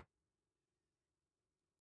man.